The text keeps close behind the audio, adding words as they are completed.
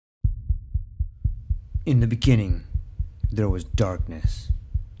In the beginning, there was darkness,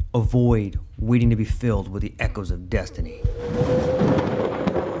 a void waiting to be filled with the echoes of destiny.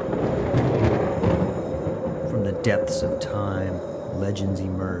 From the depths of time, legends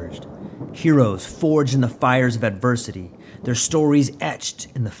emerged. Heroes forged in the fires of adversity, their stories etched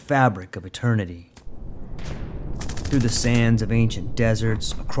in the fabric of eternity. Through the sands of ancient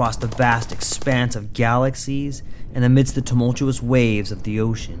deserts, across the vast expanse of galaxies, and amidst the tumultuous waves of the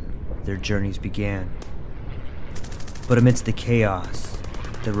ocean, their journeys began. But amidst the chaos,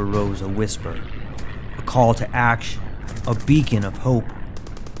 there arose a whisper, a call to action, a beacon of hope.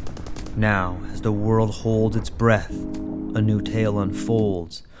 Now, as the world holds its breath, a new tale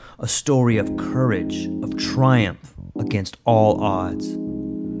unfolds, a story of courage, of triumph against all odds.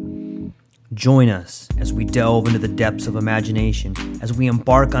 Join us as we delve into the depths of imagination, as we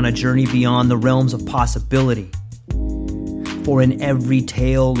embark on a journey beyond the realms of possibility. For in every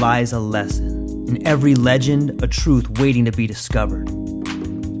tale lies a lesson, in every legend a truth waiting to be discovered.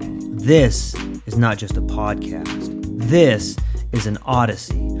 This is not just a podcast. This is an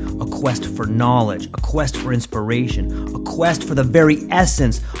odyssey, a quest for knowledge, a quest for inspiration, a quest for the very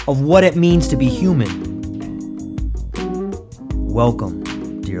essence of what it means to be human.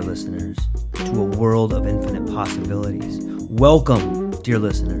 Welcome, dear listeners, to a world of infinite possibilities. Welcome, dear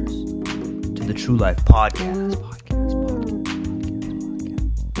listeners, to the True Life Podcast.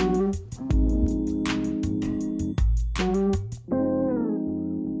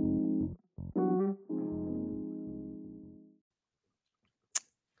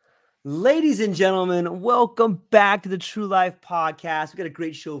 Ladies and gentlemen, welcome back to the True Life Podcast. We've got a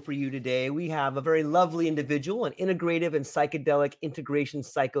great show for you today. We have a very lovely individual, an integrative and psychedelic integration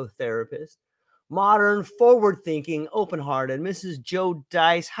psychotherapist, modern, forward-thinking, open-hearted, Mrs. Jo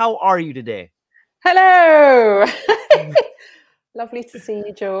Dice. How are you today? Hello. Lovely to see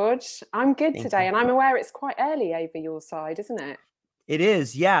you, George. I'm good today, and I'm aware it's quite early over your side, isn't it? It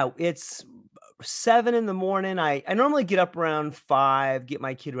is, yeah. It's 7 a.m. I normally get up around 5, get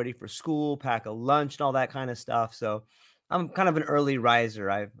my kid ready for school, pack a lunch and all that kind of stuff. So I'm kind of an early riser.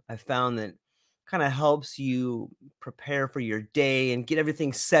 I've found that kind of helps you prepare for your day and get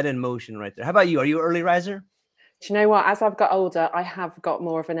everything set in motion right there. How about you? Are you an early riser? Do you know what? As I've got older, I have got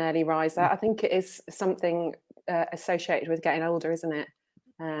more of an early riser. I think it is something associated with getting older, isn't it?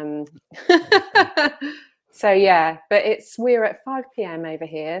 So yeah, but we're at 5 p.m. over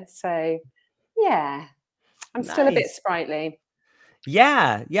here. So yeah, I'm still a bit sprightly.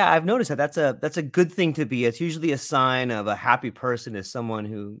 Yeah, I've noticed that. That's a good thing to be. It's usually a sign of a happy person is someone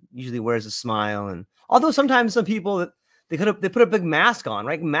who usually wears a smile. And although sometimes some people they put a big mask on,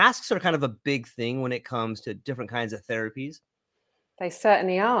 right? Masks are kind of a big thing when it comes to different kinds of therapies. They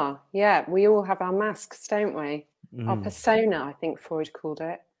certainly are. Yeah, we all have our masks, don't we? Our persona, I think Freud called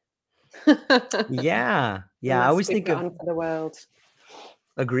it. Yeah. I always think of for the world.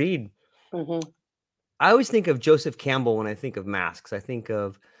 Agreed. Mm-hmm. I always think of Joseph Campbell when I think of masks. I think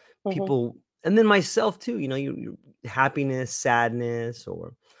of people, and then myself too. You know, your happiness, sadness,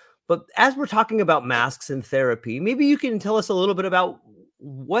 But as we're talking about masks and therapy, maybe you can tell us a little bit about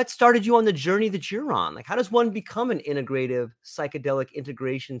what started you on the journey that you're on. Like, how does one become an integrative psychedelic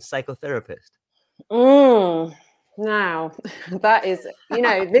integration psychotherapist? Now, that is,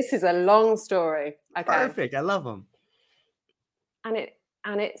 this is a long story. Okay. Perfect. I love them.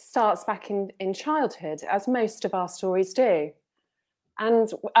 And it starts back in childhood, as most of our stories do.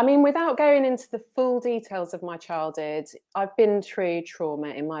 And I mean, without going into the full details of my childhood, I've been through trauma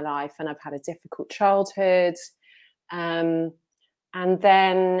in my life, and I've had a difficult childhood. And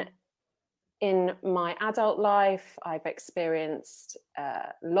then in my adult life, I've experienced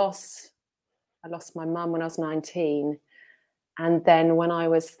loss. I lost my mum when I was 19. And then when I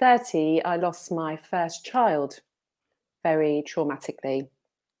was 30, I lost my first child very traumatically.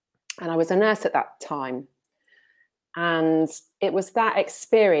 And I was a nurse at that time. And it was that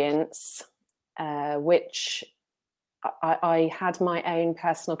experience which I had my own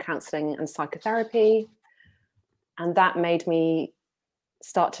personal counselling and psychotherapy. And that made me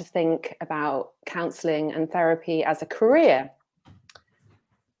start to think about counselling and therapy as a career,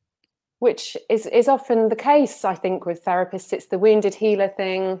 which is often the case, I think, with therapists. It's the wounded healer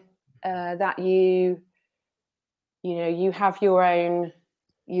thing, that you have your own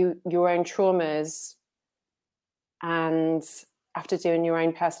traumas, and after doing your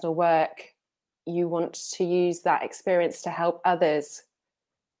own personal work, you want to use that experience to help others.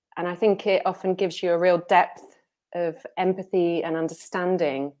 And I think it often gives you a real depth of empathy and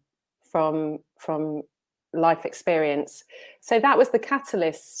understanding from life experience. So that was the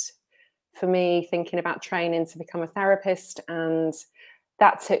catalyst for me thinking about training to become a therapist. And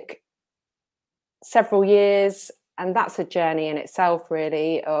that took several years, and that's a journey in itself,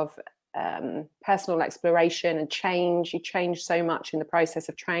 really, of personal exploration and change. You change so much in the process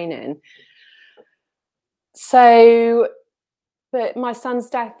of training. So, but my son's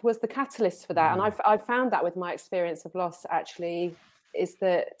death was the catalyst for that. And I've found that with my experience of loss, actually, is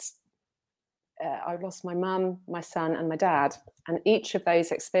that I lost my mum, my son, and my dad. And each of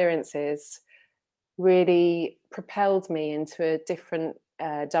those experiences really propelled me into a different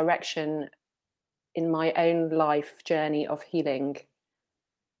direction in my own life journey of healing.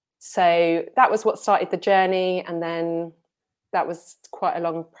 So that was what started the journey. And then that was quite a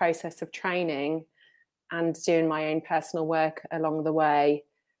long process of training and doing my own personal work along the way.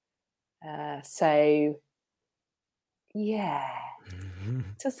 So, yeah.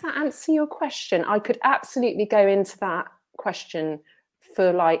 Does that answer your question? I could absolutely go into that question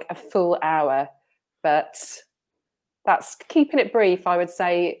for like a full hour, but that's keeping it brief. I would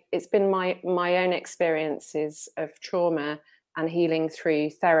say it's been my own experiences of trauma and healing through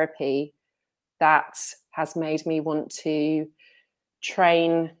therapy that has made me want to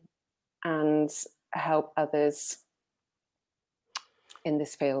train and help others in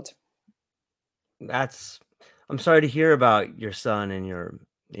this field. I'm sorry to hear about your son and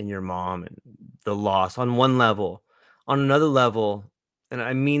your mom and the loss on one level. On another level, and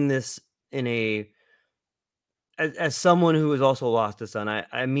I mean this as someone who has also lost a son,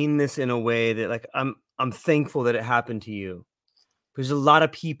 I mean this in a way that, like, I'm thankful that it happened to you. There's a lot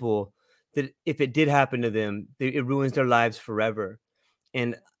of people that if it did happen to them, it ruins their lives forever.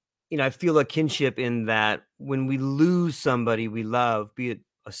 And, I feel a kinship in that when we lose somebody we love, be it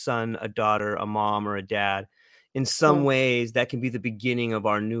a son, a daughter, a mom, or a dad, in some ways that can be the beginning of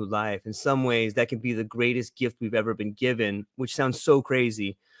our new life. In some ways that can be the greatest gift we've ever been given, which sounds so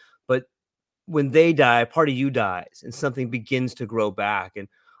crazy. But when they die, part of you dies and something begins to grow back. And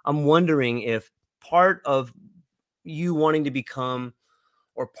I'm wondering if part of you wanting to become,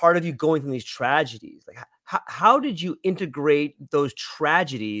 or part of you going through these tragedies, like how did you integrate those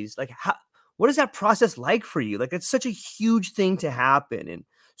tragedies? Like, what is that process like for you? Like, it's such a huge thing to happen. And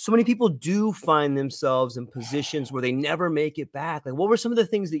so many people do find themselves in positions where they never make it back. Like, what were some of the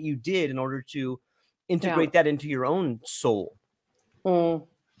things that you did in order to integrate that into your own soul?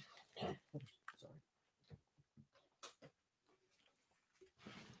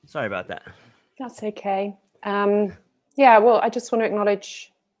 Sorry about that. That's okay. Yeah, well, I just want to acknowledge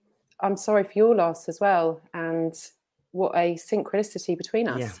I'm sorry for your loss as well. And what a synchronicity between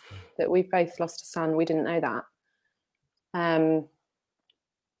us that we've both lost a son. We didn't know that.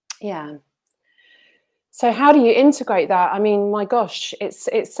 Yeah. So how do you integrate that? I mean, my gosh, it's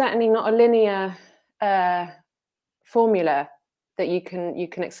certainly not a linear formula that you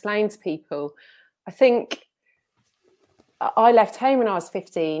can explain to people. I think I left home when I was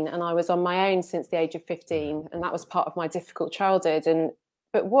 15 and I was on my own since the age of 15. And that was part of my difficult childhood.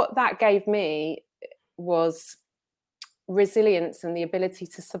 But what that gave me was resilience and the ability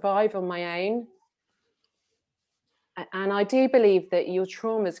to survive on my own. And I do believe that your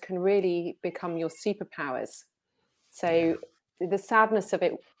traumas can really become your superpowers. So the sadness of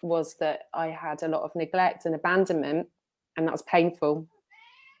it was that I had a lot of neglect and abandonment, and that was painful.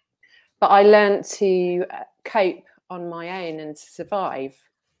 But I learned to cope on my own and to survive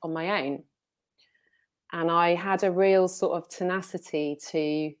on my own. And I had a real sort of tenacity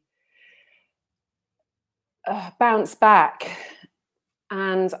to bounce back.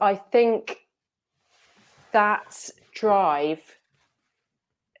 And I think that drive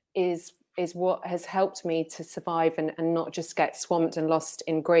is what has helped me to survive and not just get swamped and lost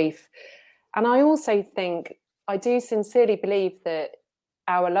in grief. And I also think, I do sincerely believe that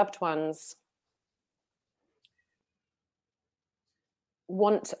our loved ones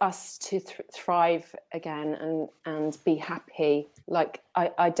want us to thrive again and be happy. Like,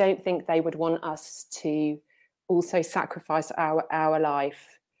 I don't think they would want us to also sacrifice our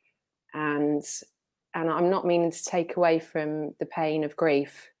life. And I'm not meaning to take away from the pain of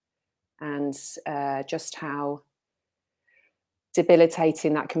grief and just how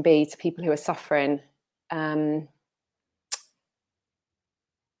debilitating that can be to people who are suffering.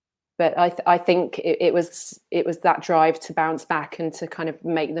 But I think it was that drive to bounce back and to kind of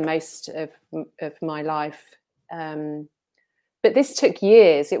make the most of my life. But this took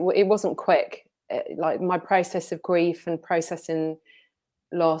years. It wasn't quick. Like, my process of grief and processing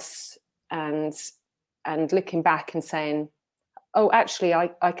loss and looking back and saying, oh, actually,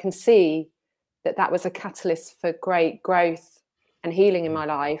 I can see that was a catalyst for great growth and healing in my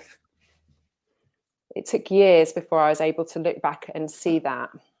life. It took years before I was able to look back and see that.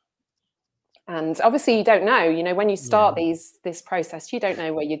 And obviously you don't know, when you start this process, you don't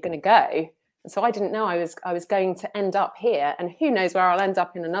know where you're going to go. So I didn't know I was going to end up here, and who knows where I'll end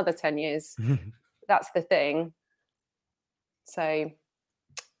up in another 10 years. That's the thing. So,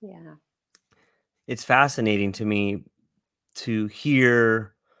 yeah. It's fascinating to me to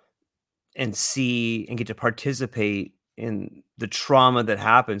hear and see and get to participate in the trauma that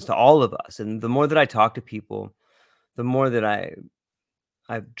happens to all of us. And the more that I talk to people, the more that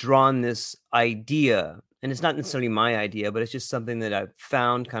I've drawn this idea, and it's not necessarily my idea, but it's just something that I've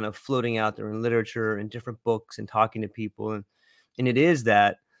found kind of floating out there in literature and different books and talking to people. And it is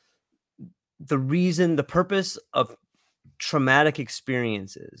that the purpose of traumatic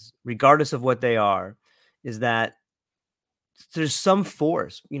experiences, regardless of what they are, is that there's some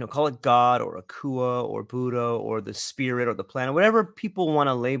force, call it God or Akua or Buddha or the spirit or the planet, whatever people want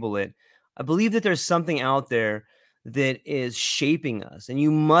to label it. I believe that there's something out there that is shaping us, and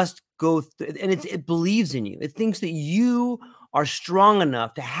you must go and it believes in you. It thinks that you are strong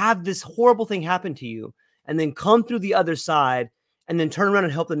enough to have this horrible thing happen to you and then come through the other side and then turn around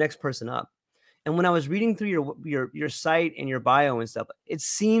and help the next person up. And when I was reading through your site and your bio and stuff, it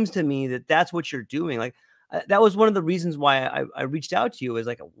seems to me that that's what you're doing. Like, that was one of the reasons why I reached out to you, is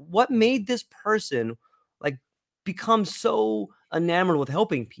like, what made this person like become so enamored with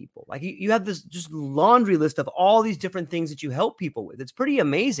helping people? Like, you have this just laundry list of all these different things that you help people with. It's pretty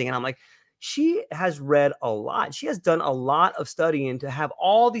amazing. And I'm like, she has read a lot. She has done a lot of studying to have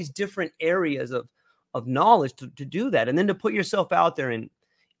all these different areas of knowledge to do that. And then to put yourself out there and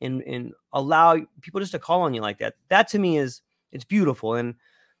allow people just to call on you like that. That to me it's beautiful. And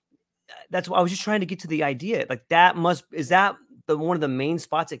that's why I was just trying to get to the idea. Like, is that one of the main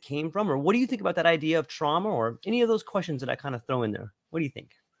spots it came from? Or what do you think about that idea of trauma, or any of those questions that I kind of throw in there? What do you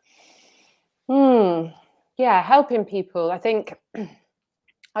think? Yeah, helping people. I think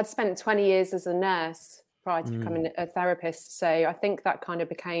I'd spent 20 years as a nurse prior to becoming a therapist. So I think that kind of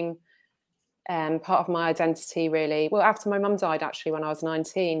became part of my identity, really. Well, after my mum died, actually, when I was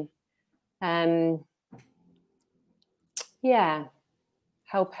 19. Yeah.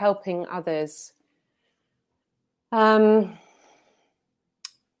 Helping others.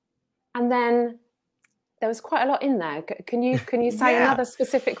 And then there was quite a lot in there. Can you say another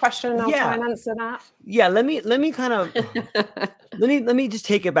specific question, and I'll try and answer that? Yeah, let me kind of let me just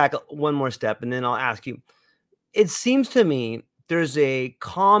take it back one more step, and then I'll ask you. It seems to me there's a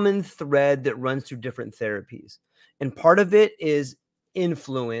common thread that runs through different therapies, and part of it is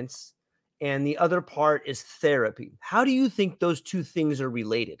influence, and the other part is therapy. How do you think those two things are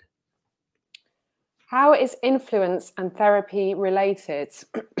related? How is influence and therapy related?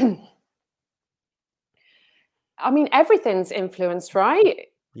 I mean, everything's influence, right?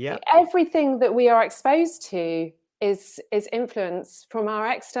 Yeah. Everything that we are exposed to is influence from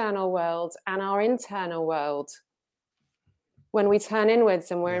our external world and our internal world. When we turn inwards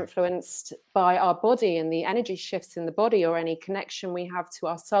and we're influenced by our body and the energy shifts in the body, or any connection we have to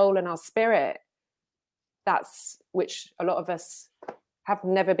our soul and our spirit, that's which a lot of us have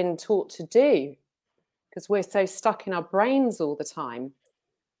never been taught to do, because we're so stuck in our brains all the time.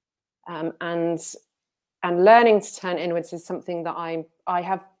 And learning to turn inwards is something that I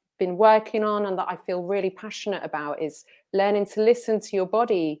have been working on, and that I feel really passionate about, is learning to listen to your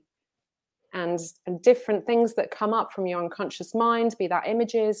body and different things that come up from your unconscious mind, be that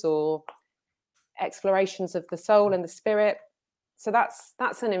images or explorations of the soul and the spirit. So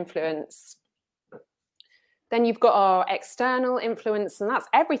that's an influence. Then you've got our external influence, and that's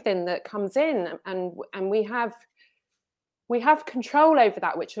everything that comes in, and we have control over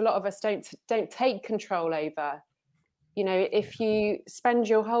that, which a lot of us don't take control over. If you spend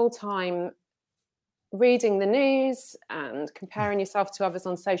your whole time reading the news and comparing yourself to others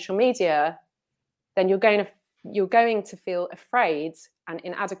on social media, then you're going to feel afraid and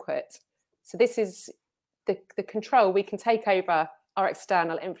inadequate. So this is the control we can take over our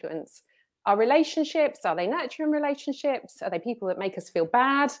external influence. Our relationships, are they nurturing relationships? Are they people that make us feel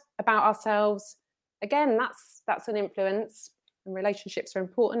bad about ourselves? Again, that's an influence, and relationships are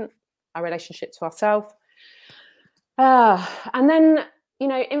important. Our relationship to ourselves. And then,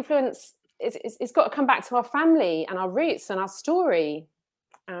 influence it's got to come back to our family and our roots and our story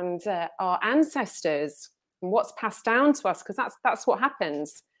and our ancestors and what's passed down to us, because that's what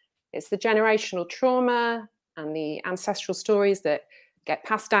happens. It's the generational trauma and the ancestral stories that get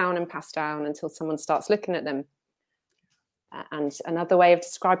passed down until someone starts looking at them. And another way of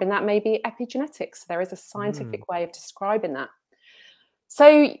describing that may be epigenetics. There is a scientific way of describing that.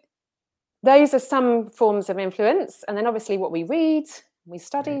 So those are some forms of influence. And then obviously what we read, we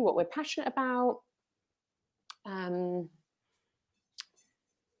study, what we're passionate about. And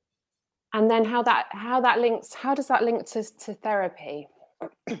then how does that link to therapy?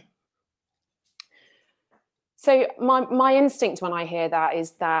 So my instinct when I hear that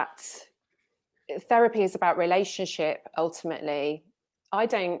is that therapy is about relationship ultimately. I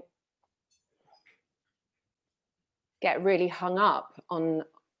don't get really hung up on,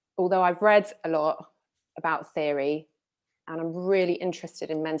 although I've read a lot about theory and I'm really interested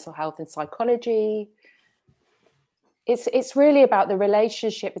in mental health and psychology. It's really about the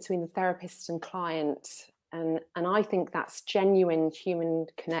relationship between the therapist and client. And I think that's genuine human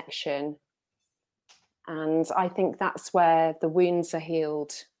connection. And I think that's where the wounds are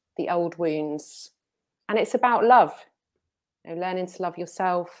healed, the old wounds. And it's about love, learning to love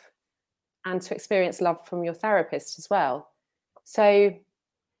yourself and to experience love from your therapist as well. So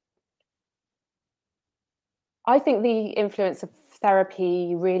I think the influence of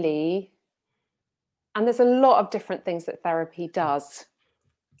therapy really, and there's a lot of different things that therapy does.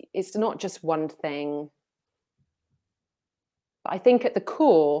 It's not just one thing. But I think at the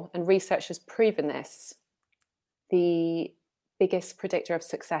core, and research has proven this, the biggest predictor of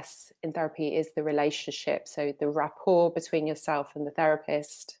success in therapy is the relationship. So the rapport between yourself and the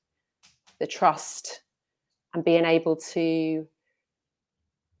therapist, the trust, and being able to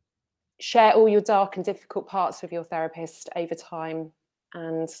share all your dark and difficult parts with your therapist over time,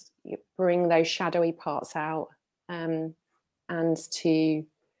 and you bring those shadowy parts out, and to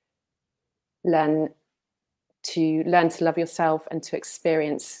learn to love yourself and to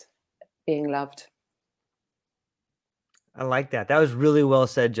experience being loved. I like that. That was really well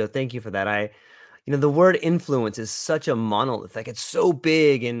said, Joe. Thank you for that. The word influence is such a monolith. Like, it's so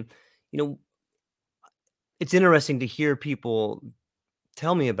big, and it's interesting to hear people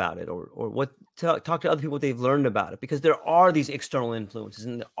tell me about it, or talk to other people what they've learned about it, because there are these external influences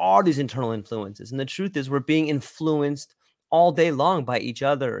and there are these internal influences. And the truth is, we're being influenced all day long by each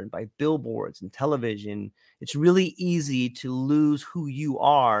other and by billboards and television. It's really easy to lose who you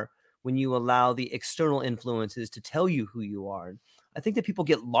are when you allow the external influences to tell you who you are. And I think that people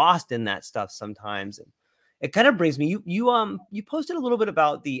get lost in that stuff sometimes. And it kind of brings me, you posted a little bit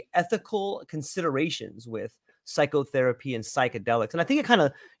about the ethical considerations with psychotherapy and psychedelics. And I think it kind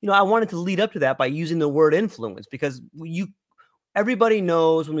of, I wanted to lead up to that by using the word influence, because everybody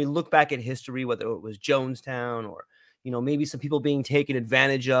knows when we look back at history, whether it was Jonestown or, maybe some people being taken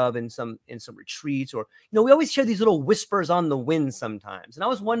advantage of in some retreats, or, we always hear these little whispers on the wind sometimes. And I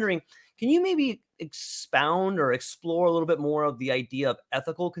was wondering, can you maybe expound or explore a little bit more of the idea of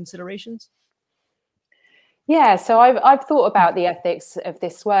ethical considerations? Yeah, so I've thought about the ethics of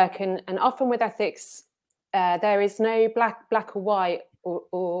this work, and often with ethics, there is no black or white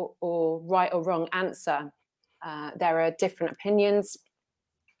or right or wrong answer. There are different opinions.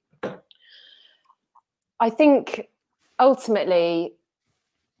 I think ultimately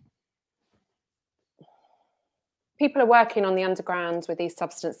people are working on the underground with these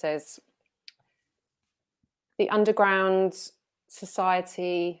substances. The underground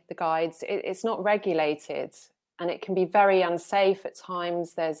society, the guides, it's not regulated, and it can be very unsafe at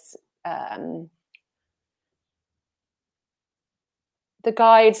times. There's the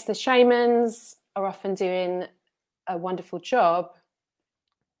guides, the shamans are often doing a wonderful job,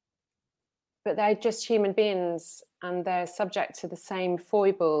 but they're just human beings, and they're subject to the same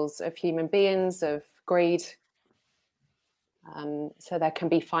foibles of human beings, of greed. So there can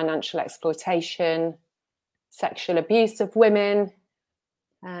be financial exploitation, sexual abuse of women,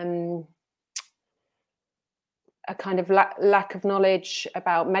 a kind of lack of knowledge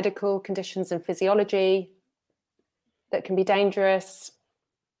about medical conditions and physiology that can be dangerous.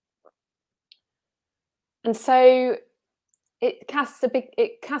 And so it casts a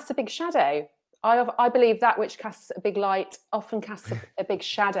big shadow. I believe that which casts a big light often casts a big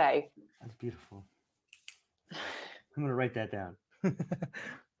shadow. That's beautiful. I'm going to write that down.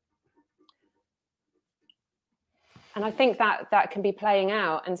 And I think that can be playing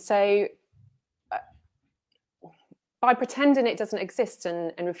out. And so by pretending it doesn't exist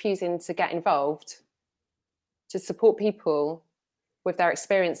and refusing to get involved, to support people with their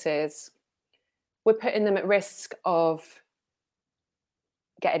experiences, we're putting them at risk of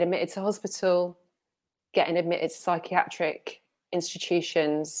getting admitted to hospital, getting admitted to psychiatric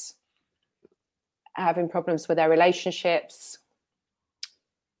institutions, having problems with their relationships,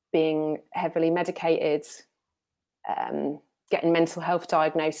 being heavily medicated, getting mental health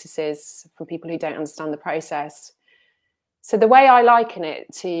diagnoses from people who don't understand the process. So the way I liken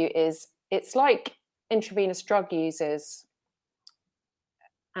it to is, it's like intravenous drug users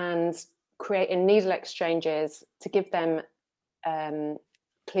and creating needle exchanges to give them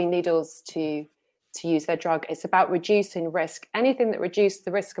clean needles to use their drug. It's about reducing risk. Anything that reduces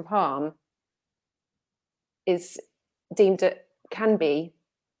the risk of harm can be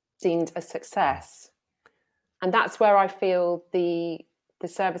deemed a success. And that's where I feel the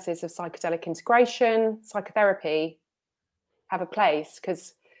services of psychedelic integration, psychotherapy, have a place,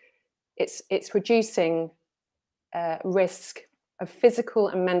 because it's reducing risk of physical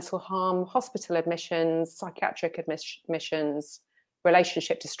and mental harm, hospital admissions, psychiatric admissions,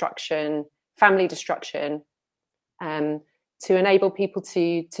 relationship destruction, family destruction, to enable people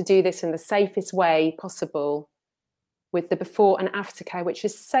to do this in the safest way possible, with the before and after care, which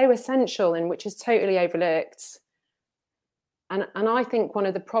is so essential and which is totally overlooked. And I think one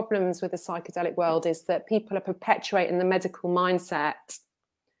of the problems with the psychedelic world is that people are perpetuating the medical mindset,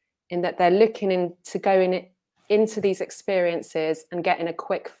 in that they're looking into going into these experiences and getting a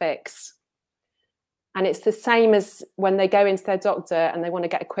quick fix. And it's the same as when they go into their doctor and they want to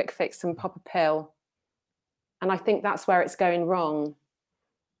get a quick fix and pop a pill. And I think that's where it's going wrong,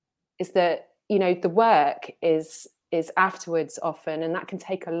 is that, you know, the work is afterwards often, and that can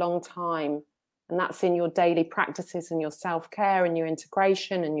take a long time. And that's in your daily practices and your self-care and your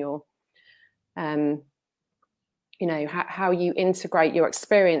integration and your, you know, how you integrate your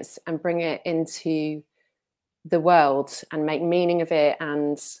experience and bring it into the world and make meaning of it.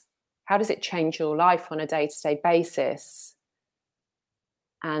 And how does it change your life on a day-to-day basis?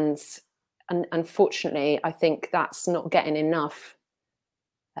 And unfortunately, I think that's not getting enough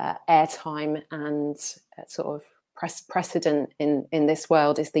airtime and sort of precedent in this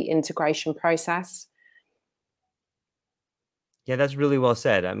world, is the integration process. Yeah, that's really well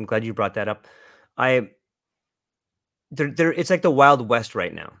said. I'm glad you brought that up. It's like the Wild West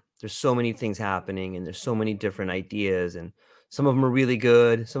right now. There's so many things happening, and there's so many different ideas, and some of them are really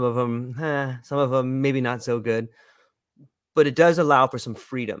good, some of them maybe not so good. But it does allow for some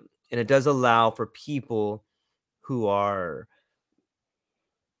freedom, and it does allow for people who are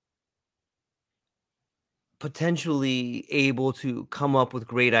potentially able to come up with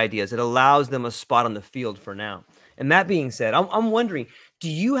great ideas. It allows them a spot on the field for now. And that being said, I'm wondering, do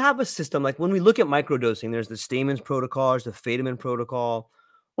you have a system, like when we look at microdosing, there's the Stamens protocol, there's the Fadiman protocol.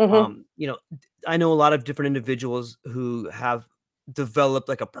 Mm-hmm. You know, I know a lot of different individuals who have developed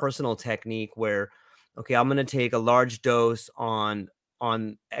like a personal technique where, okay, I'm going to take a large dose on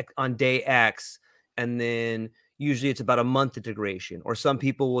day X, and then usually it's about a month integration. Or some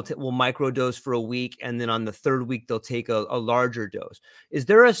people will microdose for a week, and then on the third week they'll take a larger dose. Is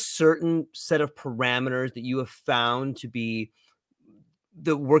there a certain set of parameters that you have found to be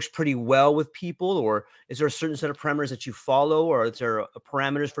that works pretty well with people, or is there a certain set of parameters that you follow, or is there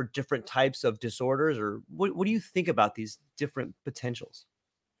parameters for different types of disorders, or what do you think about these different potentials?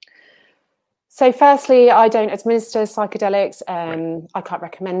 So firstly, I don't administer psychedelics. I can't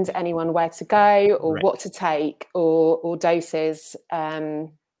recommend anyone where to go or what to take or doses. So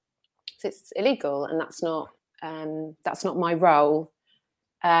it's illegal, and that's not my role.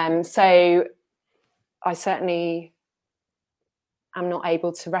 So I certainly am not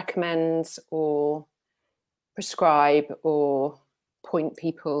able to recommend or prescribe or point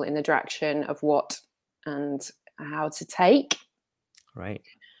people in the direction of what and how to take. Right.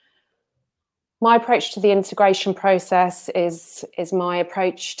 My approach to the integration process is my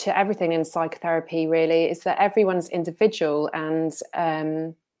approach to everything in psychotherapy, really, is that everyone's individual, and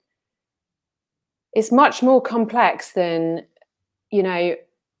it's much more complex than, you know,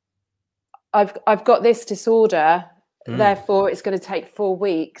 I've got this disorder, therefore it's going to take 4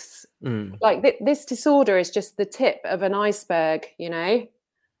 weeks. Like this disorder is just the tip of an iceberg, you know.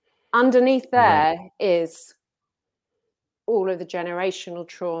 Underneath there is all of the generational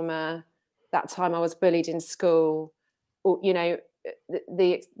trauma, that time I was bullied in school, or, you know,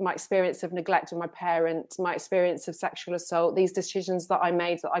 my experience of neglect of my parents, my experience of sexual assault, these decisions that I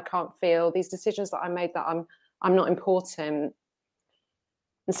made that I can't feel, these decisions that I made that I'm not important.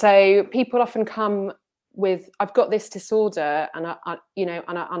 And so people often come with, I've got this disorder, and I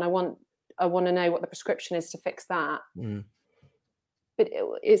want to know what the prescription is to fix that. But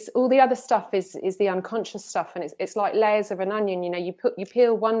it's all the other stuff is the unconscious stuff, and it's like layers of an onion. You know, you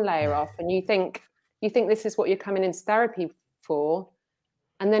peel one layer off, and you think this is what you're coming into therapy for,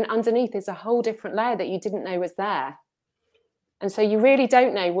 and then underneath is a whole different layer that you didn't know was there. And so you really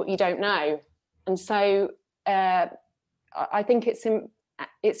don't know what you don't know. And so I think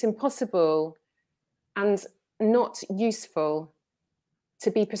it's impossible and not useful to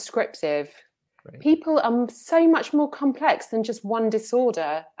be prescriptive. Right. People are so much more complex than just one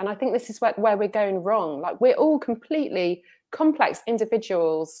disorder. And I think this is where we're going wrong. Like, we're all completely complex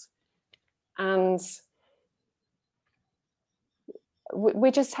individuals, and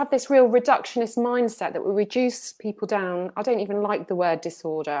we just have this real reductionist mindset that we reduce people down. I don't even like the word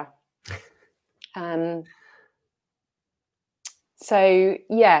disorder. So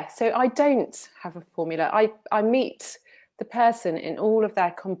I don't have a formula. I meet the person in all of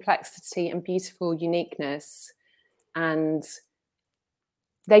their complexity and beautiful uniqueness, and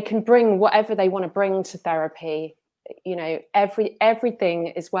they can bring whatever they want to bring to therapy. You know, everything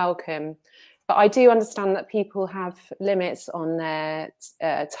is welcome. But I do understand that people have limits on their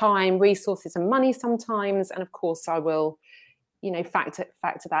time, resources, and money sometimes. And of course, I will, you know, factor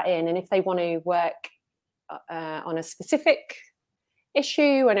that in. And if they want to work on a specific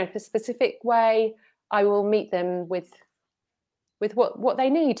issue and in a specific way, I will meet them with what they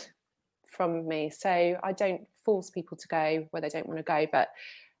need from me. So I don't force people to go where they don't want to go. But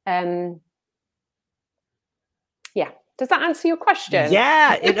yeah. Does that answer your question?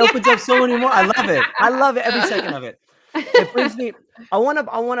 Yeah, it opens up so many more. I love it. I love it, every second of it. It brings me, I want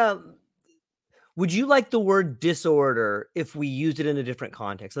to, would you like the word disorder if we used it in a different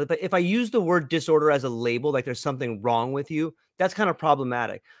context? If I use the word disorder as a label, like there's something wrong with you, that's kind of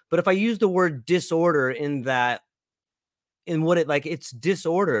problematic. But if I use the word disorder in what it, like, it's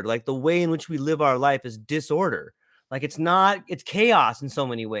disordered, like the way in which we live our life is disorder. Like it's chaos in so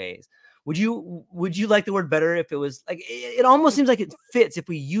many ways. Would you like the word better if it was like, it almost seems like it fits if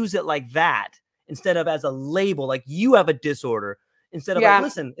we use it like that instead of as a label, like you have a disorder, instead of like,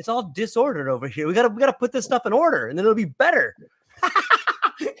 listen, it's all disordered over here. We gotta put this stuff in order and then it'll be better.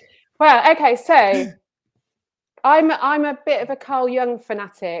 Well, okay, so I'm a bit of a Carl Jung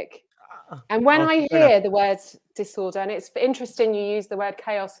fanatic. And when I hear the word disorder, and it's interesting you use the word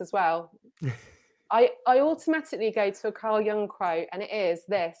chaos as well, I automatically go to a Carl Jung quote, and it is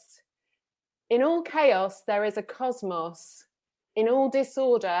this: in all chaos, there is a cosmos. In all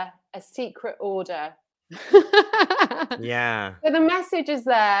disorder, a secret order. Yeah. So the message is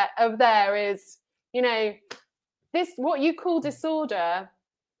there is, you know, this, what you call disorder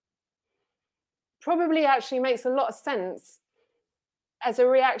probably actually makes a lot of sense as a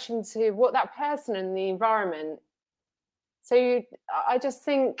reaction to what that person and the environment. So I just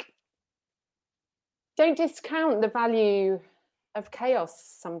think, don't discount the value of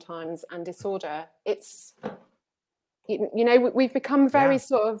chaos sometimes and disorder. It's, you know, we've become very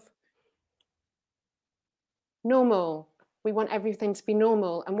sort of normal. We want everything to be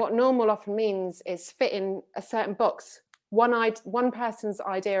normal. And what normal often means is fit in a certain box, one person's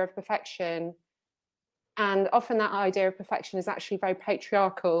idea of perfection. And often that idea of perfection is actually very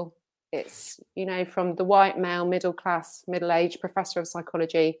patriarchal. It's, you know, from the white male, middle class, middle-aged professor of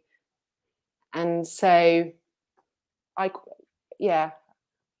psychology. And so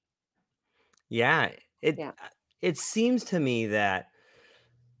it seems to me that,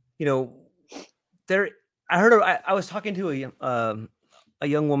 you know, I was talking to a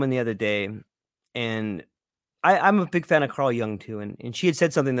young woman the other day, and I'm a big fan of Carl Jung too, and she had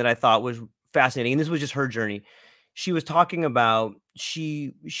said something that I thought was fascinating, and this was just her journey. She was talking about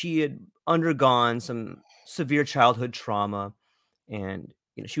she had undergone some severe childhood trauma, and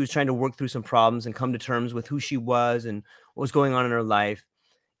you know, she was trying to work through some problems and come to terms with who she was and what was going on in her life.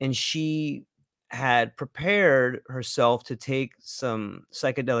 And she had prepared herself to take some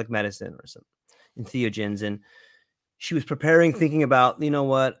psychedelic medicine or some entheogens, and she was preparing, thinking about, you know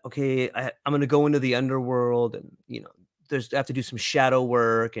what, okay, I'm going to go into the underworld, and you know, I have to do some shadow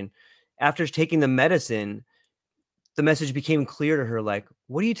work. And after taking the medicine, the message became clear to her, like,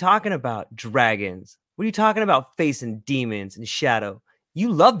 what are you talking about, dragons? What are you talking about, facing demons and shadow?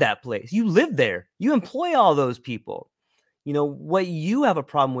 You love that place. You live there. You employ all those people. You know, what you have a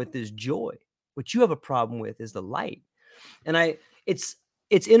problem with is joy. What you have a problem with is the light. And it's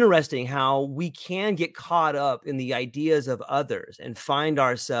interesting how we can get caught up in the ideas of others and find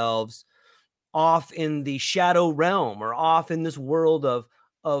ourselves off in the shadow realm or off in this world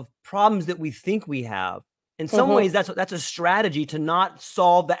of problems that we think we have. In some ways, that's a strategy to not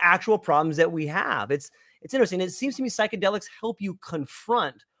solve the actual problems that we have. It's interesting. It seems to me psychedelics help you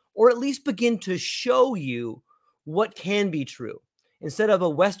confront, or at least begin to show you what can be true. Instead of a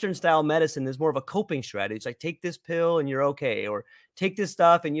Western style medicine, there's more of a coping strategy. It's like, take this pill and you're okay, or take this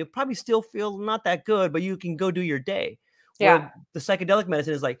stuff and you probably still feel not that good, but you can go do your day. Yeah. Where the psychedelic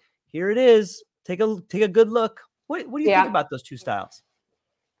medicine is like, here it is. Take a good look. What do you think about those two styles?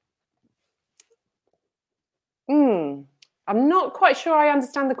 I'm not quite sure I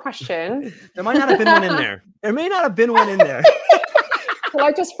understand the question. There might not have been one in there. There may not have been one in there. Well,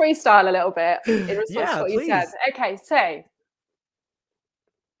 I just freestyle a little bit in response to what you said. Okay,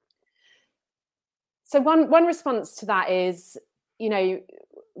 so one response to that is, you know,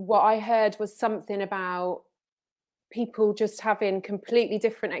 what I heard was something about people just having completely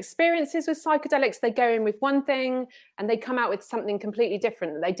different experiences with psychedelics. They go in with one thing and they come out with something completely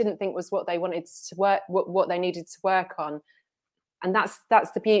different that they didn't think was what they wanted to work, what they needed to work on. And that's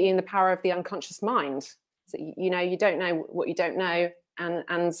the beauty and the power of the unconscious mind. So, you don't know what you don't know,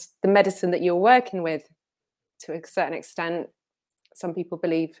 and the medicine that you're working with, to a certain extent, some people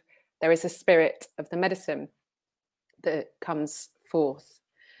believe there is a spirit of the medicine that comes forth.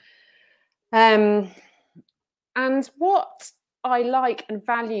 And what I like and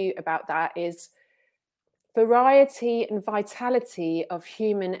value about that is variety and vitality of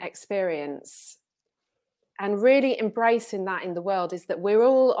human experience. And really embracing that in the world is that we're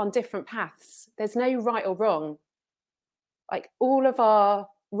all on different paths. There's no right or wrong. Like, all of our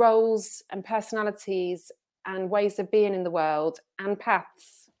roles and personalities and ways of being in the world and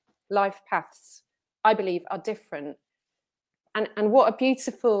paths, life paths, I believe, are different. And what a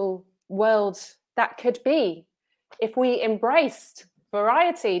beautiful world that could be if we embraced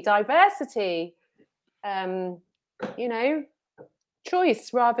variety, diversity,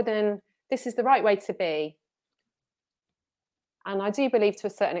 choice, rather than this is the right way to be. And I do believe, to a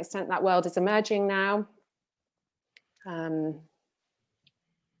certain extent, that world is emerging now.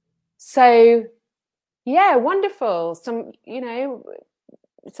 So, yeah, wonderful. Someone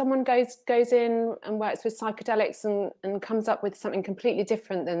goes in and works with psychedelics and comes up with something completely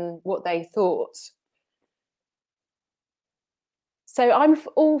different than what they thought. So I'm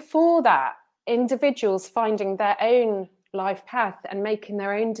all for that. Individuals finding their own life path and making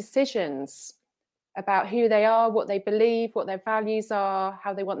their own decisions about who they are, what they believe, what their values are,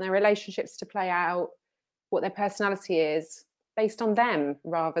 how they want their relationships to play out, what their personality is, based on them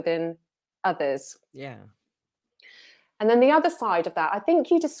rather than others. Yeah. And then the other side of that, I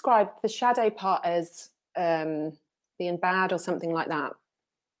think you described the shadow part as being bad or something like that,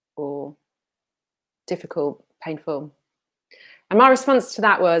 or difficult, painful. And my response to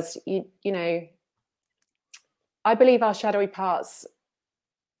that was, I believe our shadowy parts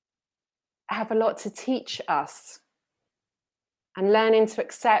have a lot to teach us, and learning to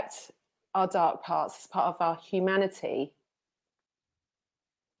accept our dark parts as part of our humanity,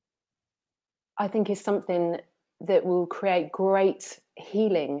 I think, is something that will create great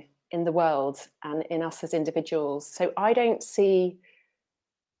healing in the world and in us as individuals. So I don't see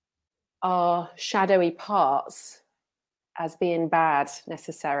our shadowy parts as being bad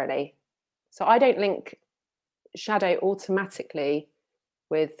necessarily. So I don't link shadow automatically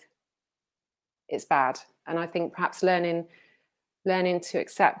with it's bad. And I think perhaps learning to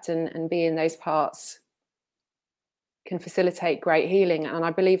accept and be in those parts can facilitate great healing. And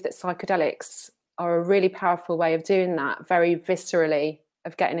I believe that psychedelics are a really powerful way of doing that, very viscerally,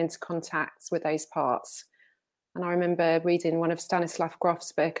 of getting into contact with those parts. And I remember reading one of Stanislav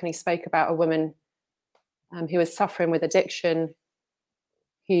Grof's book, and he spoke about a woman who was suffering with addiction,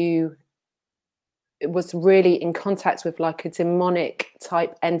 who was really in contact with like a demonic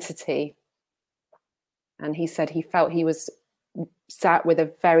type entity. And he said he felt he was sat with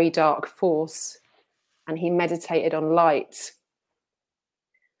a very dark force, and he meditated on light.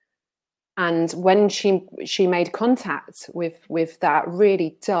 And when she made contact with that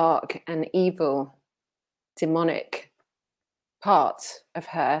really dark and evil, demonic part of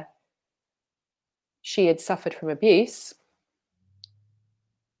her, she had suffered from abuse.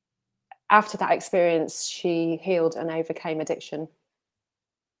 After that experience, she healed and overcame addiction.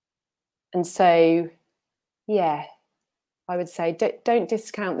 And so, yeah, I would say don't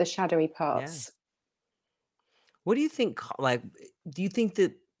discount the shadowy parts. Yeah. What do you think? Like, do you think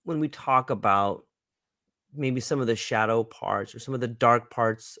that when we talk about maybe some of the shadow parts or some of the dark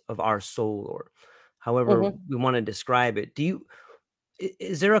parts of our soul, or however we want to describe it,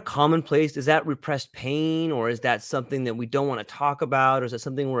 is there a common place? Is that repressed pain, or is that something that we don't want to talk about, or is that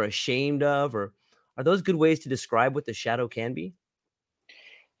something we're ashamed of, or are those good ways to describe what the shadow can be?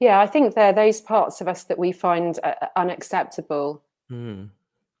 Yeah, I think they're those parts of us that we find unacceptable.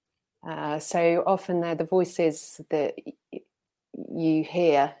 So often they're the voices that you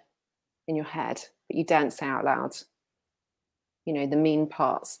hear in your head, but you don't say out loud. The mean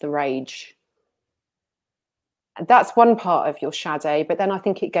parts, the rage. And that's one part of your shadow, but then I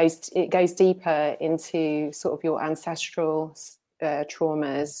think it goes deeper into sort of your ancestral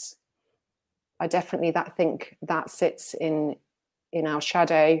traumas. I definitely think that sits in our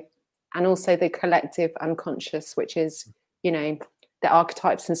shadow, and also the collective unconscious, which is, the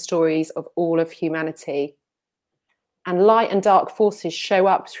archetypes and stories of all of humanity. And light and dark forces show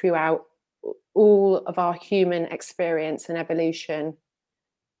up throughout all of our human experience and evolution.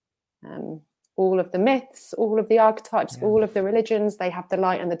 All of the myths, all of the archetypes, all of the religions, they have the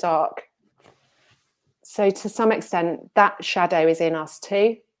light and the dark. So to some extent, that shadow is in us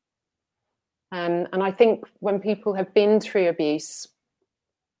too. And I think when people have been through abuse,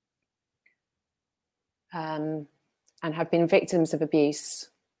 and have been victims of abuse,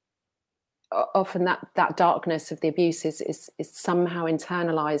 often that darkness of the abuse is somehow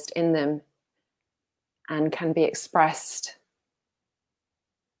internalized in them and can be expressed,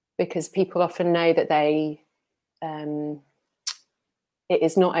 because people often know that it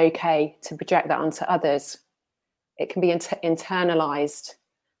is not okay to project that onto others. It can be internalized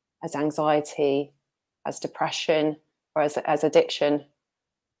as anxiety, as depression, or as addiction,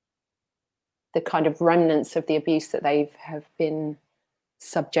 the kind of remnants of the abuse that they have been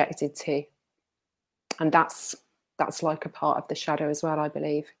subjected to. And that's like a part of the shadow as well, I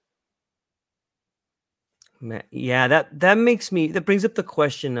believe. Yeah, that brings up the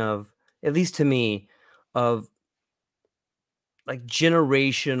question of, at least to me, of like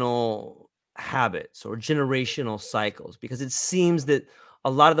generational habits or generational cycles, because it seems that a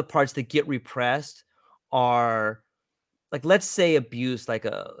lot of the parts that get repressed are, like, let's say abuse,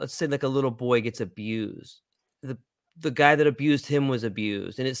 let's say like a little boy gets abused. The guy that abused him was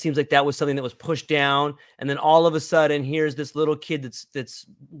abused, and it seems like that was something that was pushed down, and then all of a sudden here's this little kid that's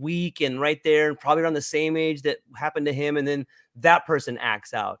weak and right there and probably around the same age that happened to him, and then that person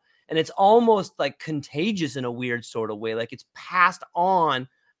acts out, and it's almost like contagious in a weird sort of way, like it's passed on,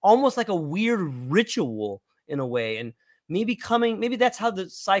 almost like a weird ritual in a way. And maybe that's how the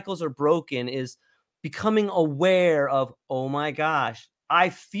cycles are broken, is becoming aware of, oh my gosh, I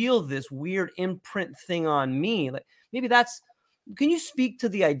feel this weird imprint thing on me. Like, maybe can you speak to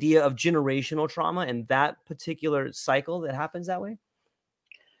the idea of generational trauma and that particular cycle that happens that way?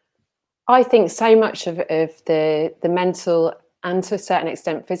 I think so much of the mental and to a certain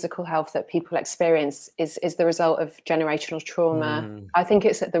extent physical health that people experience is the result of generational trauma. I think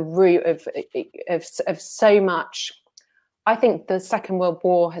it's at the root of so much. I think the Second World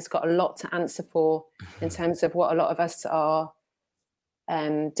War has got a lot to answer for in terms of what a lot of us are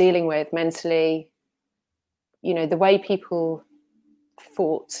dealing with mentally. You know, the way people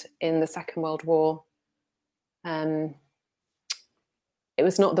fought in the Second World War, it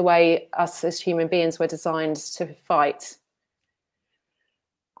was not the way us as human beings were designed to fight.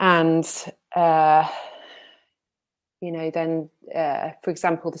 And, you know, then, for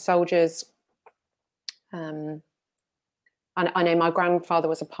example, the soldiers, I know my grandfather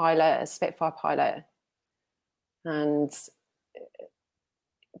was a pilot, a Spitfire pilot, and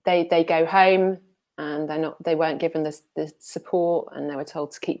they go home and they weren't given the support, and they were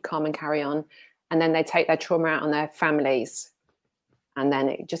told to keep calm and carry on, and then they take their trauma out on their families, and then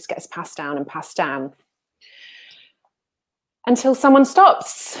it just gets passed down until someone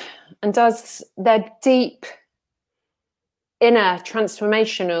stops and does their deep inner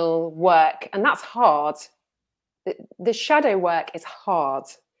transformational work, and that's hard. The shadow work is hard,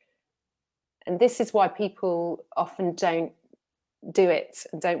 and this is why people often don't do it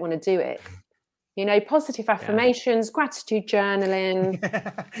and don't want to do it. You know, positive affirmations, gratitude journaling,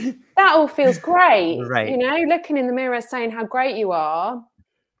 that all feels great. Right. You know, looking in the mirror, saying how great you are.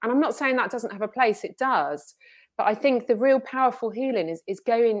 And I'm not saying that doesn't have a place, it does. But I think the real powerful healing is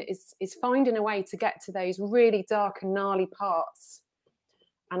finding a way to get to those really dark and gnarly parts.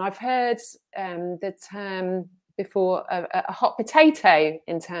 And I've heard the term before, a hot potato,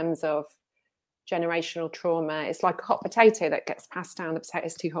 in terms of generational trauma. It's like a hot potato that gets passed down. The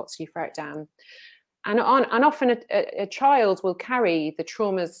potato's too hot, so you throw it down. And often a child will carry the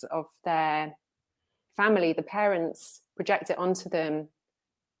traumas of their family, the parents project it onto them,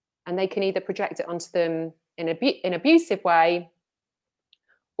 and they can either project it onto them in an abusive way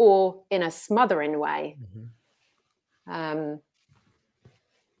or in a smothering way.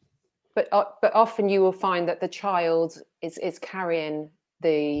 But often you will find that the child is carrying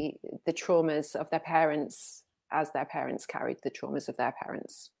the traumas of their parents as their parents carried the traumas of their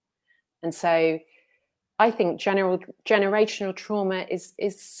parents. And so I think generational trauma is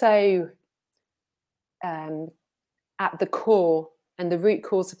so at the core and the root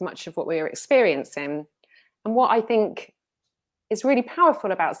cause of much of what we are experiencing. And what I think is really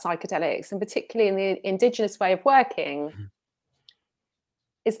powerful about psychedelics, and particularly in the indigenous way of working,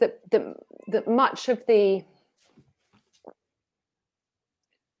 is that much of the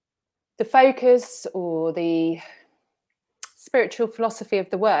focus or the spiritual philosophy of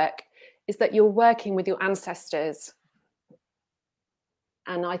the work is that you're working with your ancestors.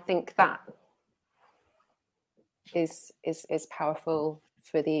 And I think that is powerful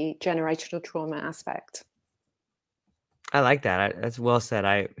for the generational trauma aspect. I like that. That's well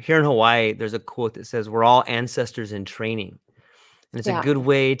said. Here in Hawaii, there's a quote that says, "We're all ancestors in training." And it's a good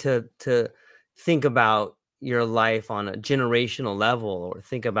way to think about your life on a generational level, or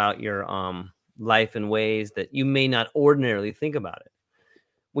think about your life in ways that you may not ordinarily think about it.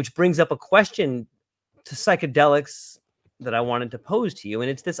 Which brings up a question to psychedelics that I wanted to pose to you. And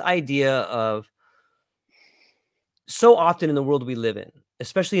it's this idea of, so often in the world we live in,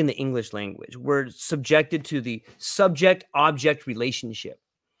 especially in the English language, we're subjected to the subject-object relationship.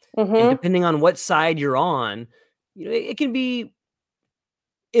 And depending on what side you're on, it can be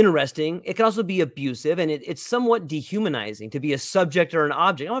interesting. It can also be abusive, and it's somewhat dehumanizing to be a subject or an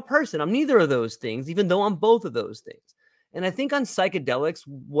object. I'm a person. I'm neither of those things, even though I'm both of those things. And I think on psychedelics,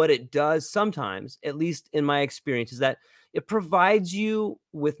 what it does sometimes, at least in my experience, is that it provides you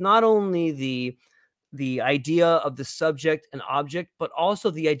with not only the idea of the subject and object, but also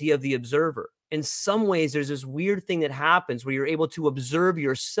the idea of the observer. In some ways, there's this weird thing that happens where you're able to observe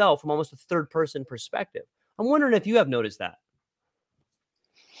yourself from almost a third person perspective. I'm wondering if you have noticed that.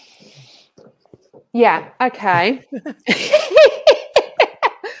 Yeah. Okay.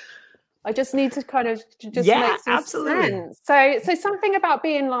 I just need to kind of just make some sense. So something about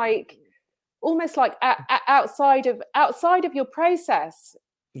being like almost like outside of your process.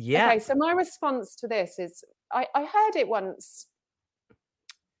 Yeah. Okay. So my response to this is I heard it once.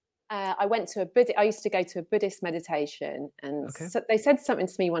 I used to go to a Buddhist meditation, and so they said something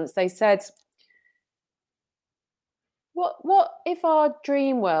to me once. They said, What if our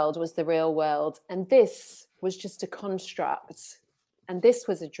dream world was the real world and this was just a construct and this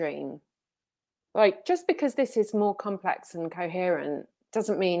was a dream? Like, just because this is more complex and coherent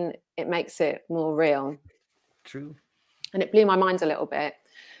doesn't mean it makes it more real. True. And it blew my mind a little bit.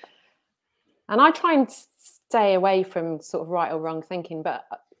 And I try and stay away from sort of right or wrong thinking, but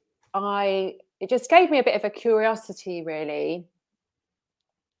it just gave me a bit of a curiosity, really,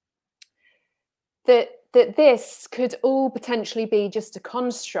 that this could all potentially be just a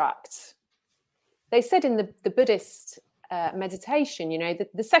construct. They said in the Buddhist meditation,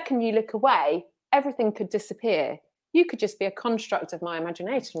 the second you look away, everything could disappear. You could just be a construct of my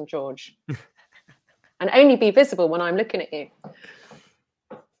imagination, George, and only be visible when I'm looking at you.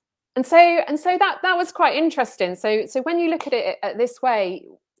 And so that was quite interesting. So when you look at it this way,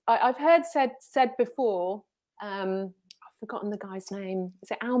 I've heard said before. I've forgotten the guy's name.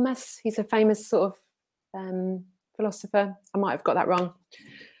 Is it Almas? He's a famous sort of philosopher. I might have got that wrong.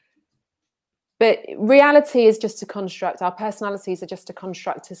 But reality is just a construct. Our personalities are just a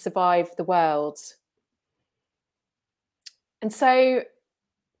construct to survive the world. And so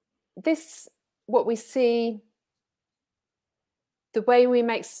what we see, the way we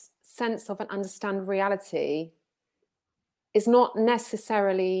make sense of and understand reality is not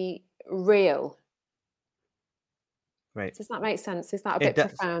necessarily real. Right. Does that make sense? Is that a bit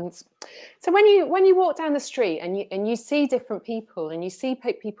profound? So when you walk down the street and you see different people and you see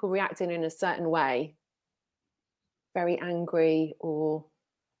people reacting in a certain way, very angry or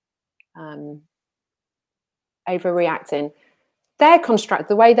overreacting, their construct,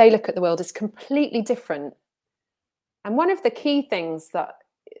 the way they look at the world, is completely different. And one of the key things that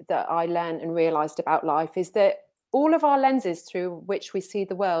I learned and realized about life is that all of our lenses through which we see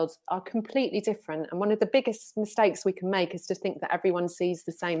the world are completely different. And one of the biggest mistakes we can make is to think that everyone sees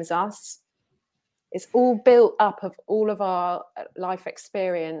the same as us. It's all built up of all of our life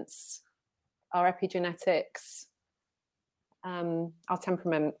experience, our epigenetics, our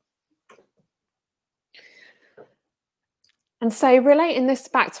temperament. And so relating this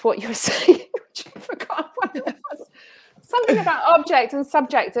back to what you were saying, which I forgot what it was, something about object and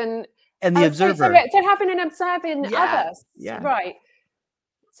subject and the observer. So having an observing others. Yeah. Right.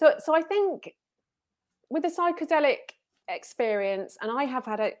 So I think with the psychedelic experience, and I have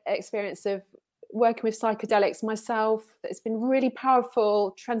had an experience of working with psychedelics myself, that's been really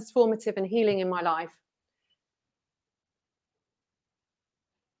powerful, transformative and healing in my life.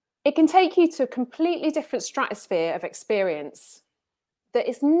 It can take you to a completely different stratosphere of experience that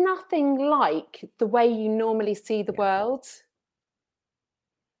is nothing like the way you normally see the world.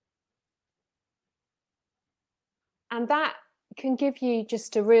 And that can give you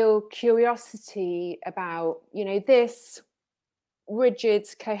just a real curiosity about, this rigid,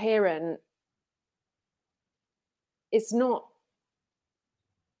 coherent is not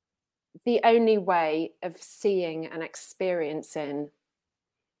the only way of seeing and experiencing.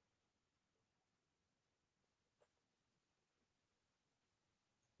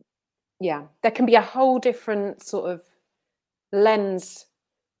 Yeah, there can be a whole different sort of lens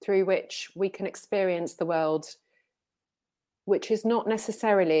through which we can experience the world, which is not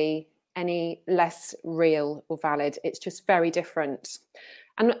necessarily any less real or valid. It's just very different.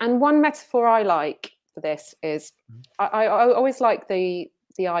 And one metaphor I like for this is I always like the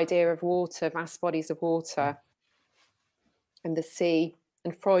idea of water, vast bodies of water and the sea.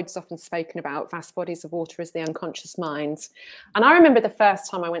 And Freud's often spoken about vast bodies of water as the unconscious mind. And I remember the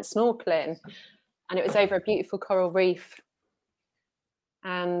first time I went snorkeling, and it was over a beautiful coral reef.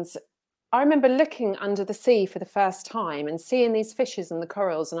 And I remember looking under the sea for the first time and seeing these fishes and the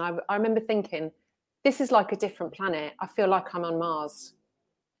corals. And I remember thinking, this is like a different planet. I feel like I'm on Mars.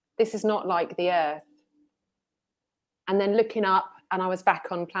 This is not like the Earth. And then looking up, and I was back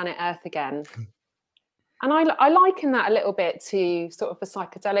on planet Earth again. And I liken that a little bit to sort of a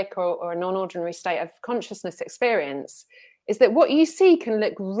psychedelic or a non-ordinary state of consciousness experience, is that what you see can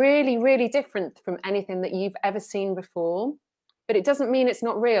look really, really different from anything that you've ever seen before. But it doesn't mean it's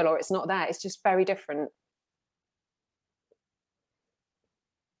not real or it's not there. It's just very different.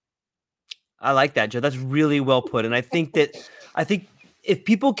 I like that, Joe. That's really well put. And I think if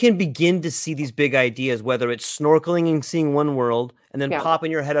people can begin to see these big ideas, whether it's snorkeling and seeing one world and then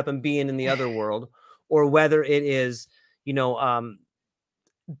popping your head up and being in the other world, or whether it is,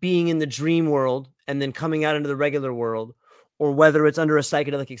 being in the dream world and then coming out into the regular world, or whether it's under a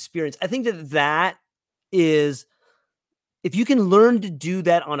psychedelic experience, I think that is, if you can learn to do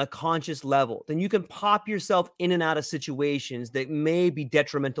that on a conscious level, then you can pop yourself in and out of situations that may be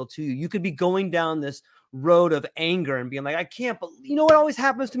detrimental to you. You could be going down this road of anger and being like, I can't believe, you know what always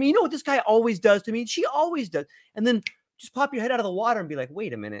happens to me? You know what this guy always does to me? She always does. And then just pop your head out of the water and be like,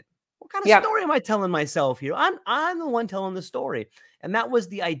 wait a minute. What kind of story am I telling myself here? I'm the one telling the story. And that was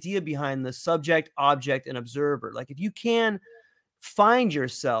the idea behind the subject, object, and observer. Like, if you can find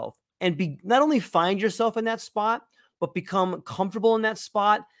yourself and not only find yourself in that spot, but become comfortable in that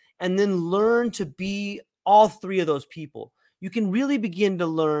spot, and then learn to be all three of those people, you can really begin to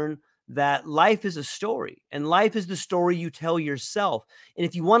learn that life is a story, and life is the story you tell yourself. And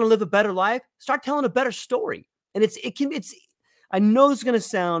if you want to live a better life, start telling a better story. And I know this is going to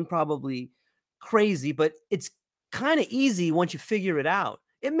sound probably crazy, but it's kind of easy once you figure it out.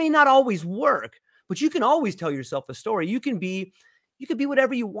 It may not always work, but you can always tell yourself a story. You can be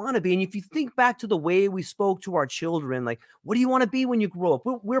whatever you want to be. And if you think back to the way we spoke to our children, like, what do you want to be when you grow up?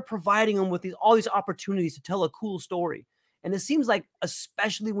 We're providing them with all these opportunities to tell a cool story. And it seems like,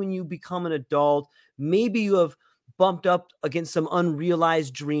 especially when you become an adult, maybe you have bumped up against some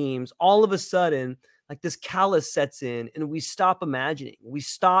unrealized dreams. All of a sudden, like, this callus sets in, and we stop imagining, we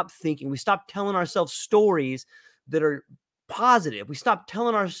stop thinking, we stop telling ourselves stories that are positive. We stop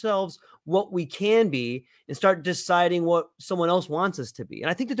telling ourselves what we can be and start deciding what someone else wants us to be. And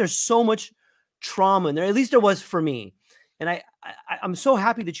I think that there's so much trauma in there. At least there was for me. And I'm so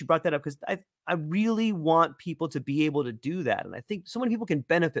happy that you brought that up, because I really want people to be able to do that. And I think so many people can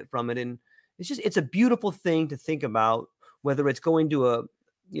benefit from it. And it's a beautiful thing to think about, whether it's going to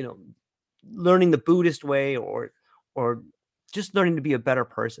learning the Buddhist way or just learning to be a better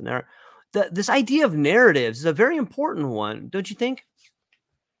person. This idea of narratives is a very important one, don't you think?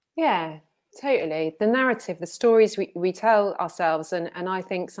 Yeah, totally. The narrative, the stories we tell ourselves. And I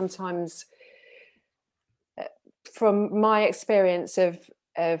think sometimes, from my experience of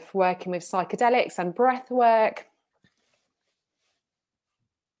working with psychedelics and breath work,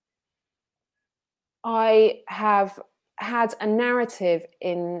 I have had a narrative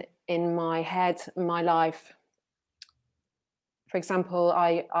in my head, my life. For example,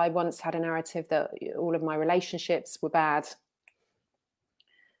 I once had a narrative that all of my relationships were bad.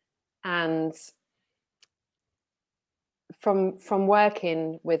 And from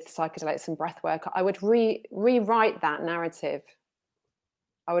working with psychedelics and breath work, I would rewrite that narrative.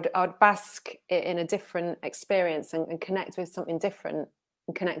 I would bask it in a different experience and connect with something different,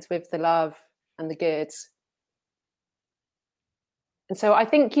 and connect with the love and the good. And so I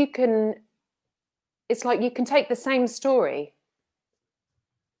think it's like you can take the same story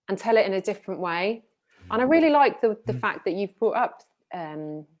and tell it in a different way. And I really like the fact that you've brought up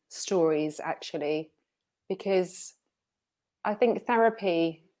stories, actually, because I think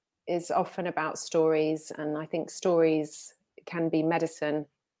therapy is often about stories, and I think stories can be medicine.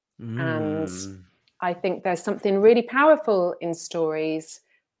 And I think there's something really powerful in stories.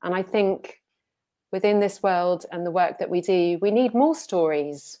 And I think within this world and the work that we do, we need more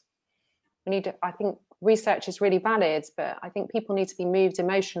stories. I think research is really valid, but I think people need to be moved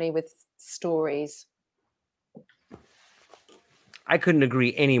emotionally with stories. I couldn't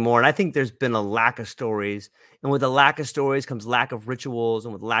agree anymore. And I think there's been a lack of stories. And with a lack of stories comes lack of rituals.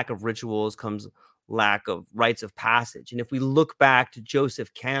 And with lack of rituals comes lack of rites of passage. And if we look back to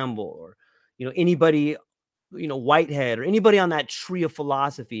Joseph Campbell, or, anybody, Whitehead, or anybody on that tree of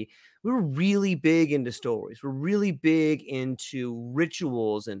philosophy, we were really big into stories. We're really big into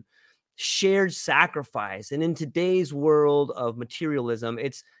rituals and shared sacrifice. And in today's world of materialism,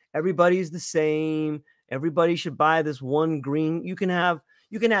 it's everybody's the same. Everybody should buy this one green. You can have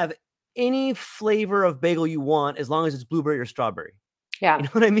any flavor of bagel you want, as long as it's blueberry or strawberry. Yeah. You know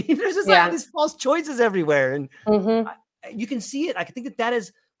what I mean? There's just Yeah. like these false choices everywhere. And Mhm. you can see it. I think that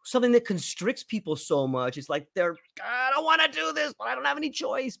is something that constricts people so much. It's like I don't want to do this, but I don't have any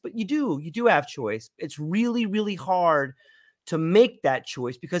choice. But you do have choice. It's really, really hard to make that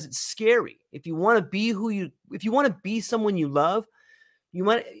choice because it's scary. If you want to be someone you love,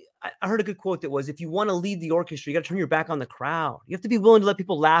 I heard a good quote that was, if you want to lead the orchestra, you got to turn your back on the crowd. You have to be willing to let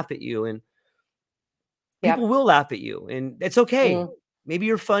people laugh at you, and people will laugh at you, and it's okay. Mm. Maybe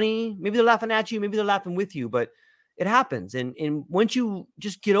you're funny. Maybe they're laughing at you. Maybe they're laughing with you, but it happens. And once you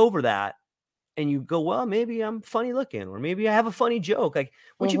just get over that and you go, well, maybe I'm funny looking, or maybe I have a funny joke. Like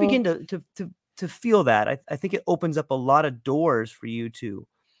once you begin to feel that, I think it opens up a lot of doors for you to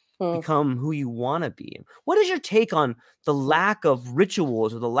become who you want to be. What is your take on the lack of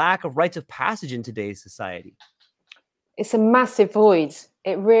rituals or the lack of rites of passage in today's society? It's a massive void.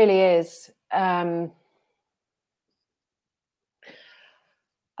 It really is. I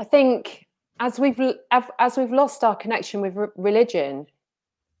think as we've lost our connection with religion,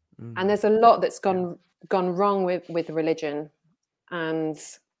 and there's a lot that's gone wrong with religion, and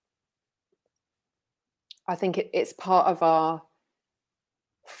I think it's part of our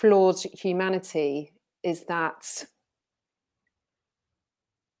flawed humanity is that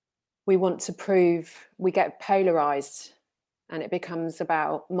we want to prove, we get polarized, and it becomes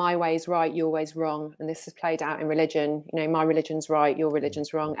about my way's right, your way's wrong. And this is played out in religion. You know, my religion's right, your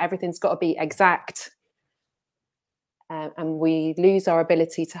religion's wrong. Everything's got to be exact. And we lose our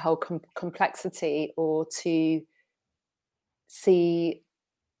ability to hold complexity or to see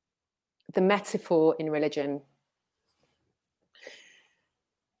the metaphor in religion.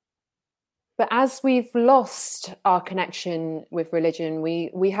 But as we've lost our connection with religion,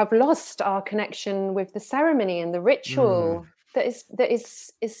 we have lost our connection with the ceremony and the ritual that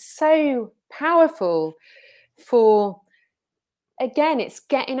is so powerful for, again, it's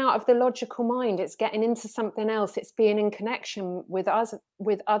getting out of the logical mind. It's getting into something else. It's being in connection with us,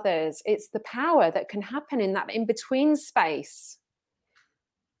 with others. It's the power that can happen in that in-between space.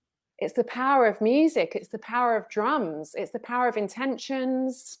 It's the power of music. It's the power of drums. It's the power of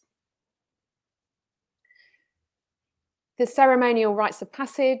intentions. The ceremonial rites of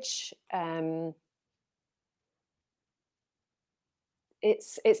passage.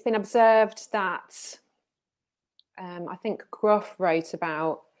 It's been observed that I think Groff wrote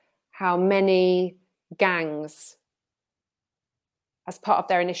about how many gangs, as part of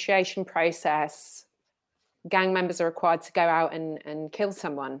their initiation process, gang members are required to go out and kill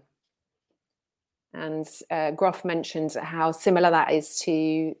someone. And Groff mentioned how similar that is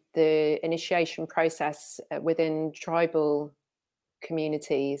to the initiation process within tribal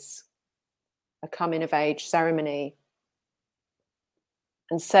communities, a coming of age ceremony.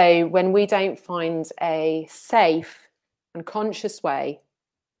 And so when we don't find a safe and conscious way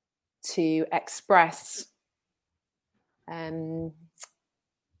to express coming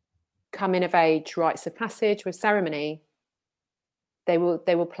of age rites of passage with ceremony, they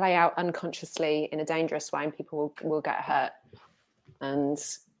will play out unconsciously in a dangerous way, and people will get hurt. And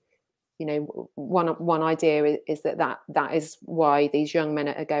you know, one idea is that is why these young men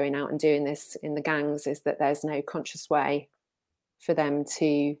are going out and doing this in the gangs, is that there's no conscious way for them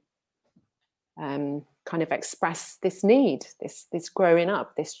to kind of express this need, this growing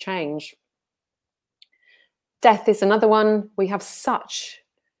up, this change. Death is another one. We have such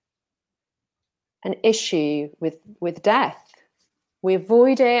an issue with death. We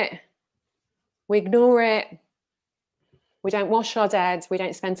avoid it, we ignore it, we don't wash our dead, we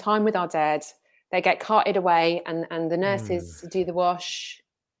don't spend time with our dead. They get carted away and the nurses do the wash,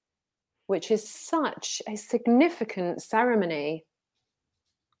 which is such a significant ceremony.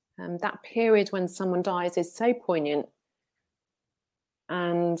 That period when someone dies is so poignant.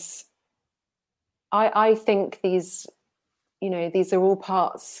 And I think these are all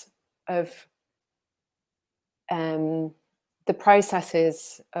parts of the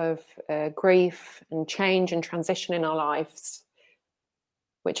processes of grief and change and transition in our lives,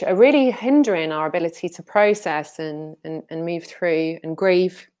 which are really hindering our ability to process and move through and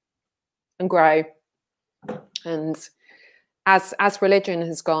grieve and grow. And as religion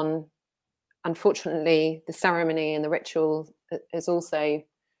has gone, unfortunately, the ceremony and the ritual is also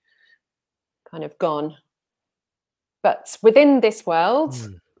kind of gone. But within this world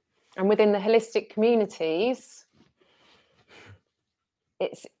and within the holistic communities,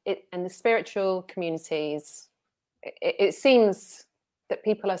 and the spiritual communities, it seems that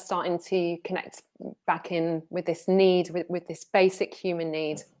people are starting to connect back in with this need, with this basic human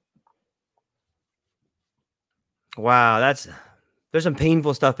need. Wow, there's some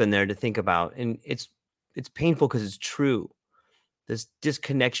painful stuff in there to think about, and it's painful because it's true. this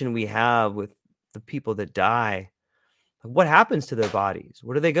disconnection we have with the people that die. What happens to their bodies?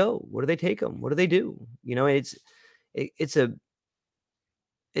 Where do they go? Where do they take them? What do they do? You know, it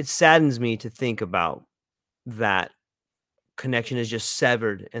saddens me to think about that connection is just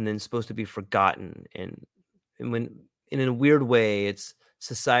severed and then supposed to be forgotten. And when, in a weird way, it's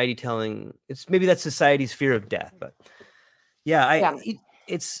society telling, it's maybe that's society's fear of death. But yeah,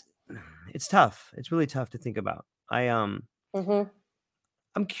 it's tough. It's really tough to think about. I'm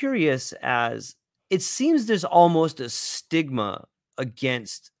curious, as it seems there's almost a stigma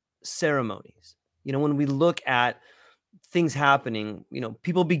against ceremonies. You know, when we look at things happening, you know,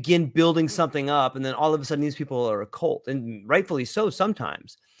 people begin building something up, and then all of a sudden these people are a cult, and rightfully so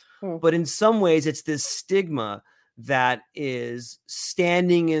sometimes. But in some ways, it's this stigma that is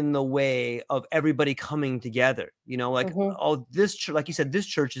standing in the way of everybody coming together. You know, like, oh, this, like you said, this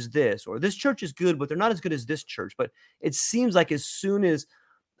church is this, or this church is good, but they're not as good as this church. But it seems like as soon as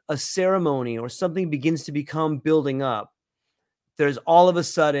a ceremony or something begins to become building up, there's all of a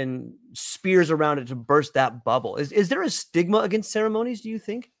sudden spears around it to burst that bubble. Is there a stigma against ceremonies, do you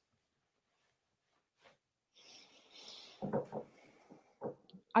think?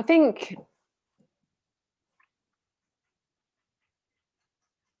 I think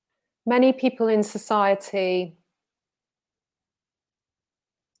many people in society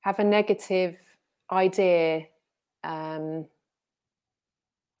have a negative idea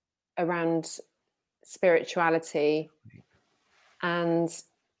around spirituality, and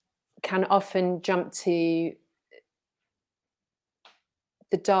can often jump to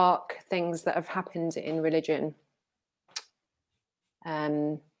the dark things that have happened in religion.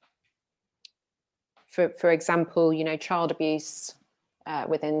 For example, you know, child abuse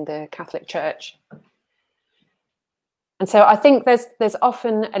within the Catholic Church. And so I think there's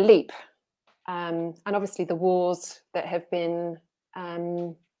often a leap, and obviously the wars that have been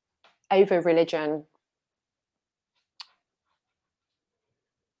over religion.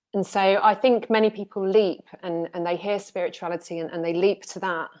 And so I think many people leap and they hear spirituality and they leap to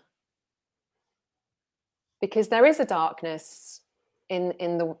that, because there is a darkness in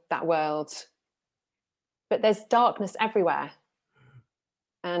that world, but there's darkness everywhere.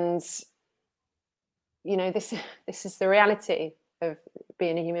 And, you know, this is the reality of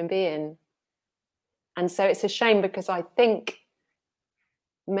being a human being. And so it's a shame, because I think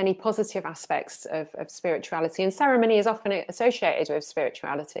many positive aspects of spirituality, and ceremony is often associated with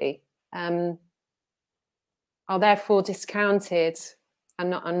spirituality, are therefore discounted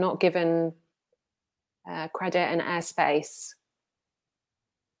and not given credit and airspace.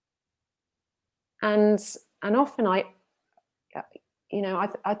 And often I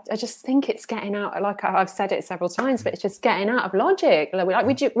just think it's getting out, like I've said it several times, but it's just getting out of logic.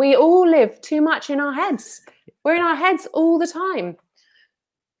 Like we all live too much in our heads. We're in our heads all the time.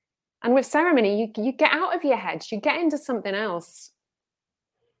 And with ceremony, you get out of your head, you get into something else.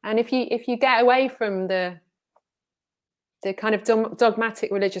 And if you get away from the kind of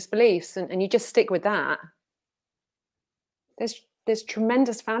dogmatic religious beliefs and you just stick with that, there's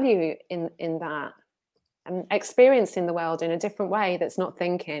tremendous value in that, and experiencing the world in a different way that's not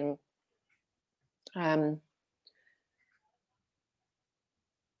thinking.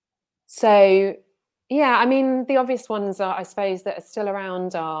 So yeah, I mean, the obvious ones are, I suppose, that are still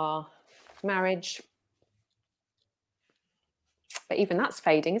around are marriage. But even that's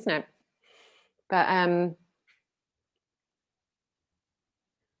fading, isn't it? But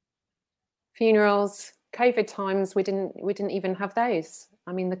funerals, COVID times, we didn't even have those.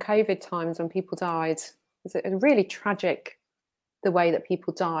 I mean, the COVID times when people died, it was really tragic, the way that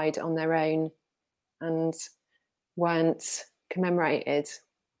people died on their own and weren't commemorated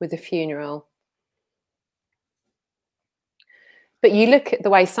with a funeral. But you look at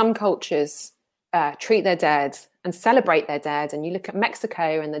the way some cultures treat their dead and celebrate their dead, and you look at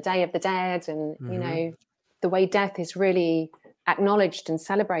Mexico and the Day of the Dead, and you know, the way death is really acknowledged and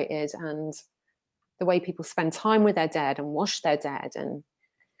celebrated, and the way people spend time with their dead and wash their dead. And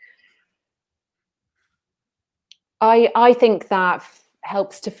I think that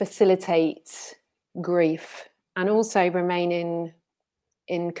helps to facilitate grief, and also remain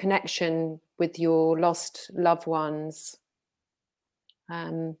in connection with your lost loved ones,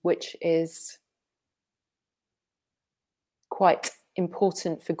 which is quite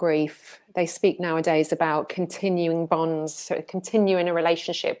important for grief. They speak nowadays about continuing bonds, so continuing a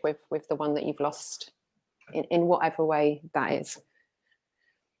relationship with the one that you've lost in whatever way that is.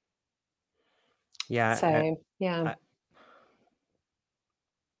 Yeah. So,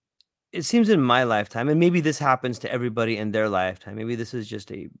 it seems in my lifetime, and maybe this happens to everybody in their lifetime, maybe this is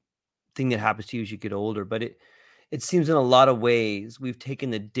just a thing that happens to you as you get older, but it seems in a lot of ways we've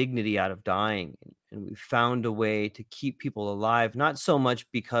taken the dignity out of dying, and we've found a way to keep people alive, not so much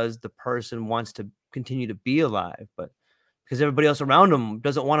because the person wants to continue to be alive, but because everybody else around them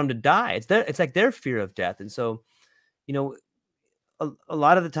doesn't want them to die. It's like their fear of death. And so, you know, a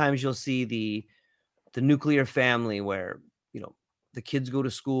lot of the times you'll see the nuclear family where, you know, the kids go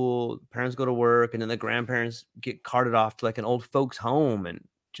to school, parents go to work, and then the grandparents get carted off to like an old folks home, and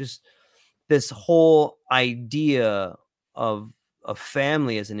just this whole idea of a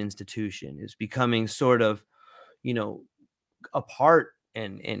family as an institution is becoming sort of, you know, apart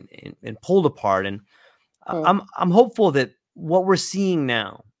and pulled apart. And I'm hopeful that what we're seeing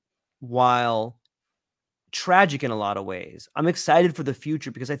now, while tragic in a lot of ways, I'm excited for the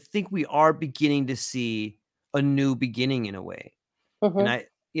future, because I think we are beginning to see a new beginning in a way. And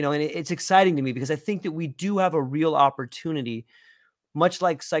it's exciting to me, because I think that we do have a real opportunity, much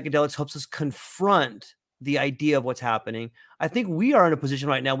like psychedelics helps us confront the idea of what's happening. I think we are in a position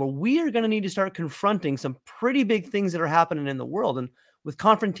right now where we are going to need to start confronting some pretty big things that are happening in the world. And with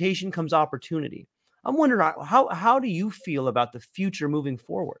confrontation comes opportunity. I'm wondering, how do you feel about the future moving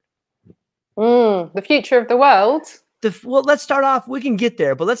forward? The future of the world? Well, let's start off, we can get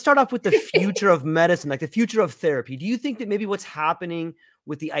there, but let's start off with the future of medicine, like the future of therapy. Do you think that maybe what's happening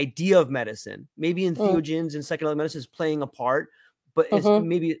with the idea of medicine, maybe entheogens and psychedelic medicine, is playing a part, but is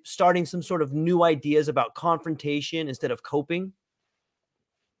maybe starting some sort of new ideas about confrontation instead of coping?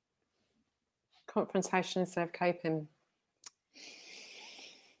 Confrontation instead of coping.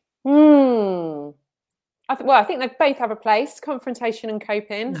 I think they both have a place, confrontation and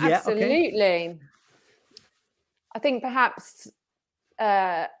coping. Yeah, absolutely. Okay. I think perhaps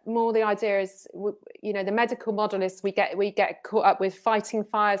more the idea is, you know, the medical model is we get caught up with fighting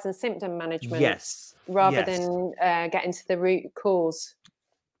fires and symptom management. Yes. Rather than getting to the root cause.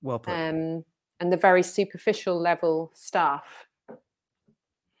 Well put. And the very superficial level stuff.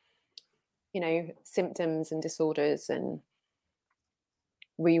 You know, symptoms and disorders and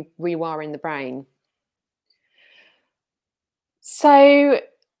rewiring the brain. So,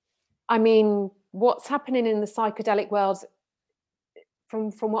 I mean, what's happening in the psychedelic world,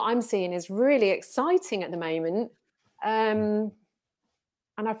 from what I'm seeing, is really exciting at the moment. And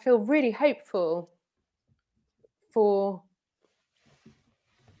I feel really hopeful for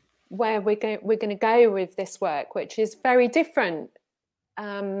where we're going to go with this work, which is very different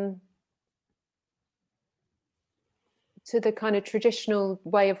to the kind of traditional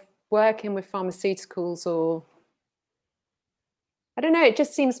way of working with pharmaceuticals, or I don't know, it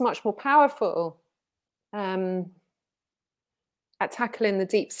just seems much more powerful at tackling the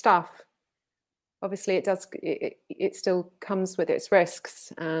deep stuff. Obviously it still comes with its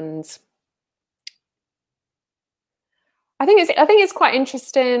risks, and I think it's quite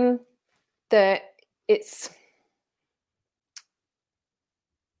interesting that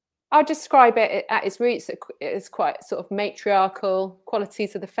I'll describe it at its roots as quite sort of matriarchal,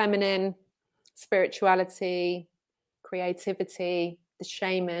 qualities of the feminine, spirituality, creativity, the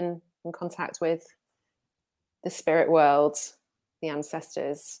shaman in contact with the spirit world, the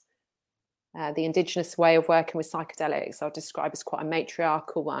ancestors. The indigenous way of working with psychedelics I'll describe as quite a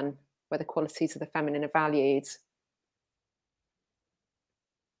matriarchal one, where the qualities of the feminine are valued.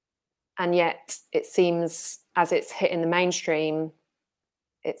 And yet it seems, as it's hitting the mainstream,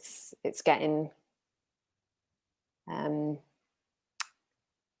 it's getting the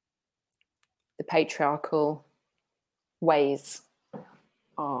patriarchal ways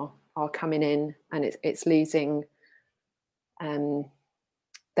are coming in, and it's losing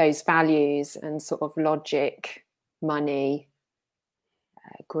those values, and sort of logic, money,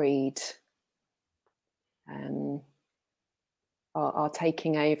 greed are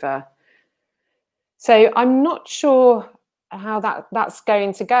taking over. So I'm not sure how that's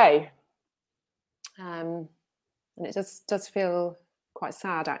going to go, and it does feel quite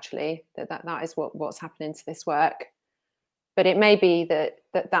sad, actually, that is what's happening to this work. But it may be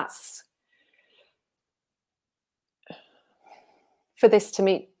that's for this to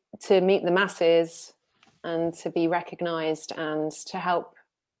meet the masses and to be recognized and to help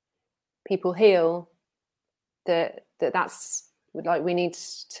people heal, that's like we need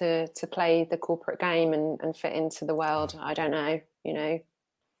to play the corporate game and fit into the world. I don't know, you know.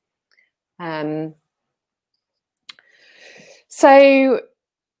 So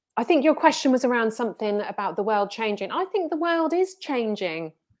I think your question was around something about the world changing. I think the world is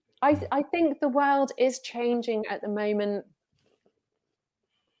changing. I think the world is changing at the moment.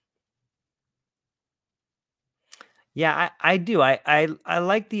 Yeah, I do. I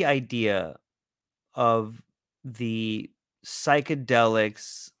like the idea of the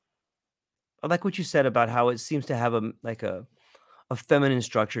psychedelics I like what you said about how it seems to have a feminine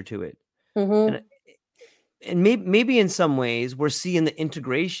structure to it. Mm-hmm. And maybe in some ways we're seeing the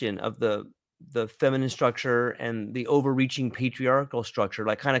integration of the feminine structure and the overreaching patriarchal structure,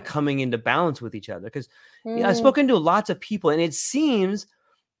 like kind of coming into balance with each other. Because I've spoken to lots of people, and it seems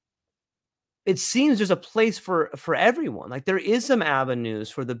there's a place for everyone. Like there is some avenues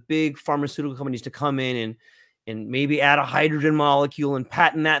for the big pharmaceutical companies to come in and maybe add a hydrogen molecule and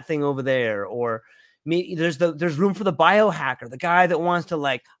patent that thing over there, or maybe there's room for the biohacker, the guy that wants to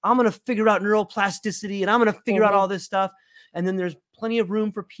like, I'm going to figure out neuroplasticity and I'm going to figure out all this stuff. And then there's plenty of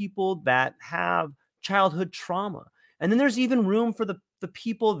room for people that have childhood trauma. And then there's even room for the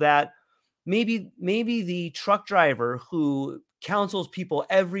people that maybe the truck driver who counsels people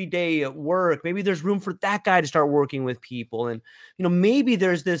every day at work. Maybe there's room for that guy to start working with people. And, maybe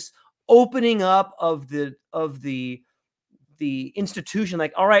there's this opening up of the institution,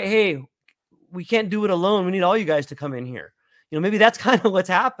 like, all right, hey, we can't do it alone. We need all you guys to come in here. Maybe that's kind of what's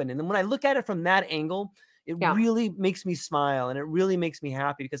happened. And then when I look at it from that angle, it really makes me smile, and it really makes me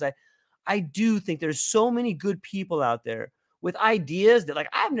happy, because I do think there's so many good people out there with ideas that like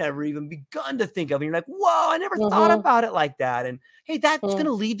I've never even begun to think of. And you're like, whoa, I never thought about it like that. And hey, that's going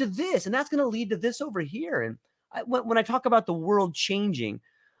to lead to this, and that's going to lead to this over here. And when I talk about the world changing,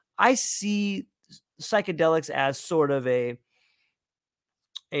 I see psychedelics as sort of a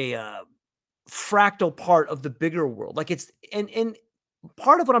fractal part of the bigger world. Like it's, and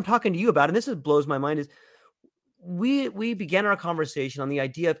part of what I'm talking to you about, and this blows my mind, is we began our conversation on the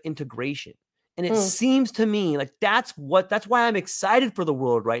idea of integration. And it seems to me like that's why I'm excited for the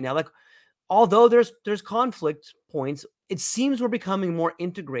world right now. Like, although there's conflict points, it seems we're becoming more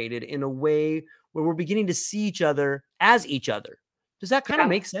integrated in a way where we're beginning to see each other as each other. Does that kind of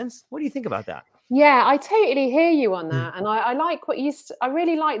make sense? What do you think about that? Yeah, I totally hear you on that. And I like I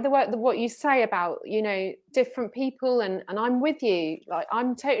really like what you say about, different people, and I'm with you. Like,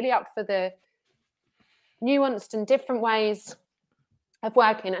 I'm totally up for the nuanced and different ways of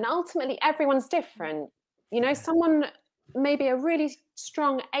working. And ultimately everyone's different. Someone may be a really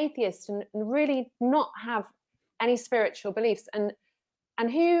strong atheist and really not have any spiritual beliefs. And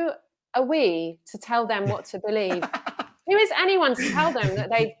who are we to tell them what to believe? Who is anyone to tell them that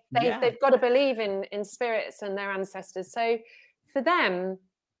they've got to believe in spirits and their ancestors? So for them,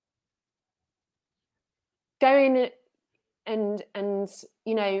 going and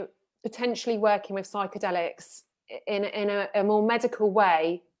potentially working with psychedelics in a more medical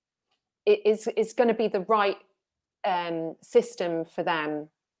way is going to be the right system for them,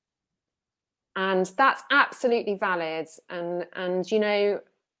 and that's absolutely valid. And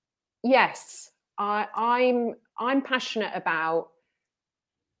yes, I'm passionate about,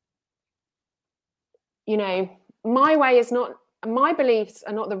 my way is not, my beliefs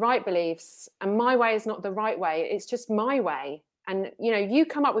are not the right beliefs, and my way is not the right way. It's just my way. And, you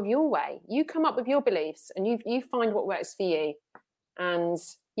come up with your way, you come up with your beliefs, and you find what works for you. And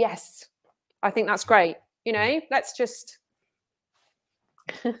yes, I think that's great. Let's just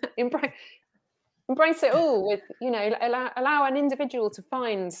embrace it all with, allow an individual to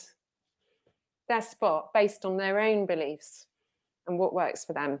find their spot based on their own beliefs and what works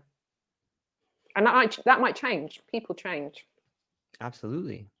for them. And that might change. People change.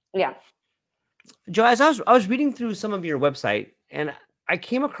 Absolutely. Yeah. Joe, as I was reading through some of your website, and I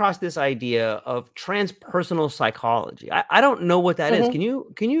came across this idea of transpersonal psychology. I don't know what that is. Can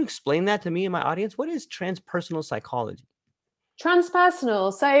you explain that to me and my audience? What is transpersonal psychology?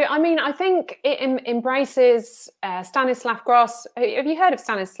 Transpersonal. So, I think it embraces Stanislav Gross. Have you heard of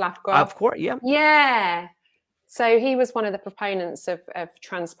Stanislav Gross? Of course, yeah. Yeah. So he was one of the proponents of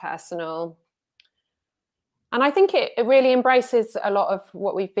transpersonal. And I think it really embraces a lot of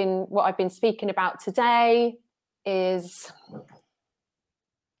what I've been speaking about today, is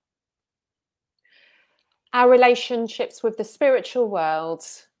our relationships with the spiritual world,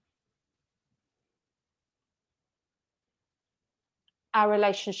 our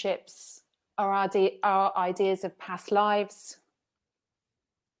relationships, our ideas of past lives,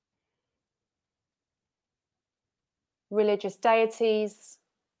 religious deities,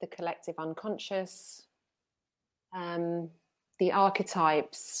 the collective unconscious, the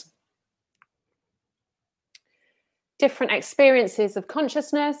archetypes, different experiences of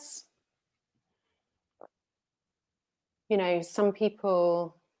consciousness. Some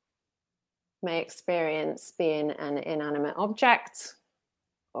people may experience being an inanimate object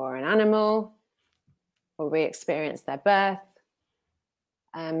or an animal, or re-experience their birth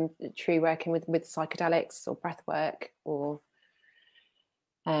through working with psychedelics or breath work or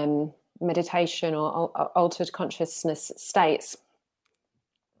meditation or altered consciousness states.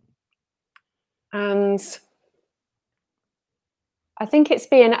 And I think it's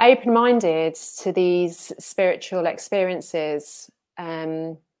being open-minded to these spiritual experiences,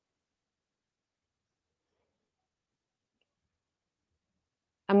 and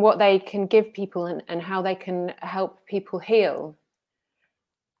what they can give people, and how they can help people heal.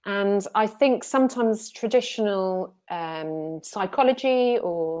 And I think sometimes traditional psychology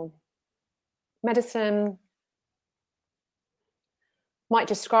or medicine might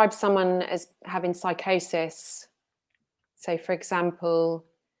describe someone as having psychosis. So, for example,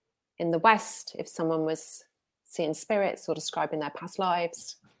 in the West, if someone was seeing spirits or describing their past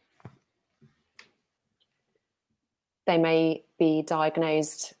lives, they may be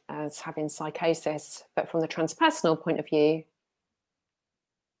diagnosed as having psychosis. But from the transpersonal point of view,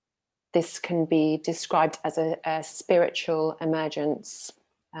 this can be described as a spiritual emergence,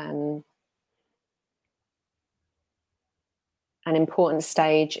 an important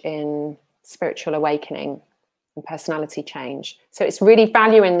stage in spiritual awakening and personality change. So it's really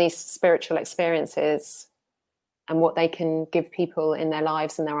valuing these spiritual experiences and what they can give people in their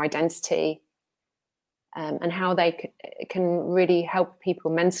lives and their identity, and how they can really help people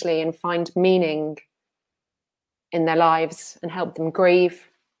mentally and find meaning in their lives and help them grieve,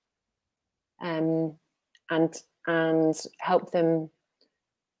 and help them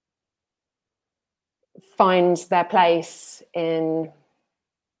find their place in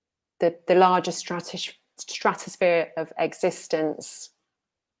the larger stratosphere of existence.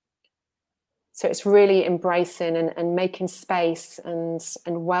 So it's really embracing and making space and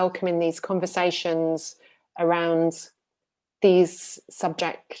welcoming these conversations around these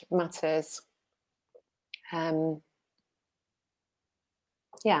subject matters.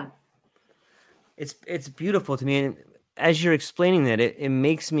 Yeah. It's beautiful to me, and as you're explaining that, it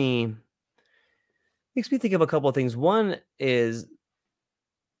makes me think of a couple of things. One is,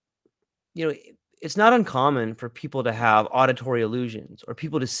 it's not uncommon for people to have auditory illusions, or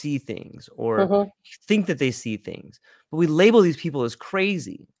people to see things, or think that they see things, but we label these people as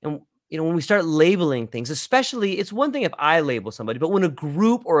crazy. And when we start labeling things, especially, it's one thing if I label somebody, but when a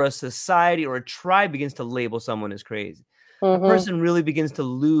group or a society or a tribe begins to label someone as crazy, a person really begins to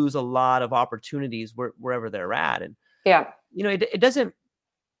lose a lot of opportunities wherever they're at. And it doesn't,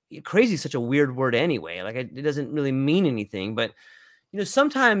 crazy is such a weird word anyway. Like, it doesn't really mean anything. But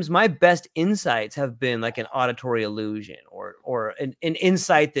sometimes my best insights have been like an auditory illusion, or an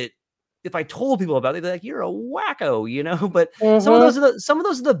insight that if I told people about it, they'd be like, "You're a wacko," But some of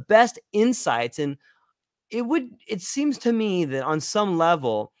those are the best insights. And it seems to me that on some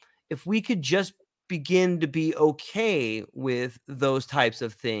level, if we could just begin to be okay with those types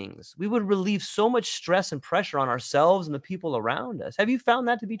of things, we would relieve so much stress and pressure on ourselves and the people around us. Have you found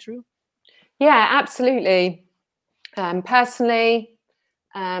that to be true? Yeah, absolutely. Personally,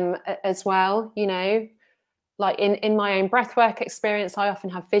 as well, like in my own breathwork experience, I often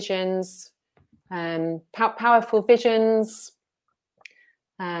have visions, powerful visions.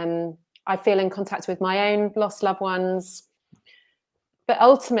 I feel in contact with my own lost loved ones, but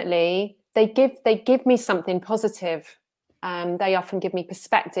ultimately they give me something positive. They often give me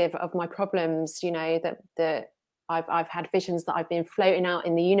perspective of my problems. That I've had visions that I've been floating out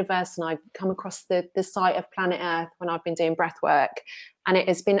in the universe, and I've come across the site of planet Earth when I've been doing breath work, and it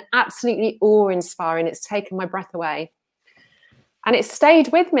has been absolutely awe-inspiring. It's taken my breath away, and it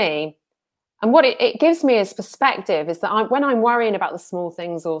stayed with me. And what it gives me as perspective is that when I'm worrying about the small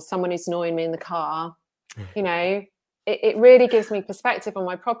things, or someone who's annoying me in the car, it really gives me perspective on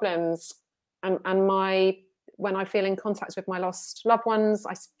my problems, and when I feel in contact with my lost loved ones,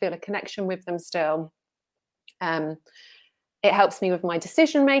 I feel a connection with them still. It helps me with my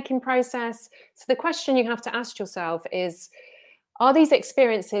decision-making process. So the question you have to ask yourself is, are these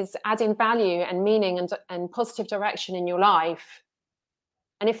experiences adding value and meaning and positive direction in your life?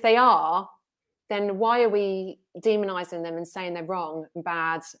 And if they are, then why are we demonizing them and saying they're wrong and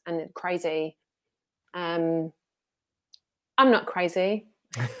bad and crazy? I'm not crazy.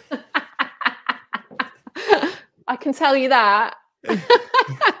 I can tell you that.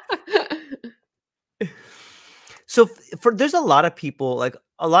 So there's a lot of people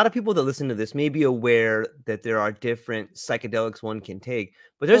that listen to this may be aware that there are different psychedelics one can take,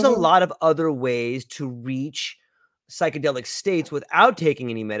 but there's a lot of other ways to reach psychedelic states without taking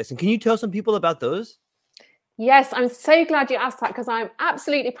any medicine. Can you tell some people about those? Yes, I'm so glad you asked that, because I'm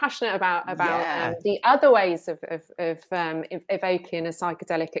absolutely passionate about the other ways of evoking a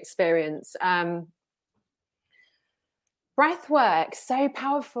psychedelic experience. Breath work, so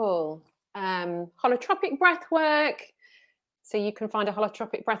powerful. Holotropic breath work. So you can find a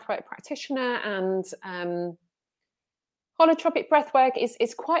holotropic breathwork practitioner, and Holotropic breathwork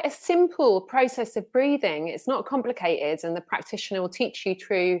is quite a simple process of breathing. It's not complicated, and the practitioner will teach you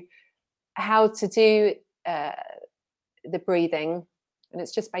through how to do the breathing. And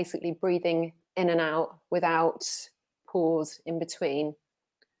it's just basically breathing in and out without pause in between.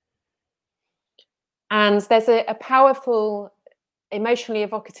 And there's a powerful, emotionally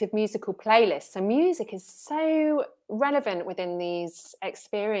evocative musical playlist. So music is so relevant within these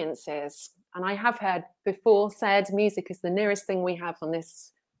experiences. And I have heard before said music is the nearest thing we have on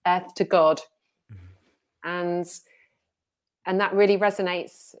this earth to God. Mm-hmm. And that really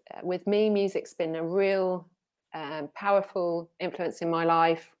resonates with me. Music's been a real powerful influence in my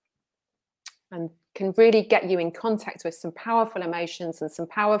life, and can really get you in contact with some powerful emotions and some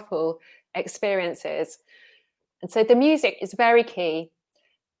powerful experiences. And so the music is very key.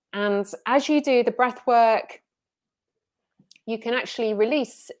 And as you do the breath work, you can actually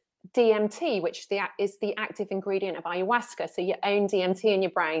release DMT, which is the active ingredient of ayahuasca. So your own DMT in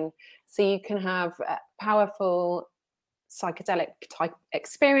your brain. So you can have powerful psychedelic type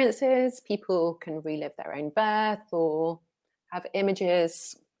experiences. People can relive their own birth or have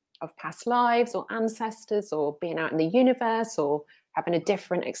images of past lives or ancestors, or being out in the universe, or having a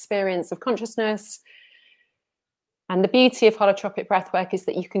different experience of consciousness. And the beauty of holotropic breathwork is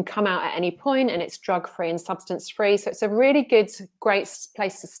that you can come out at any point, and it's drug-free and substance-free. So it's a really good, great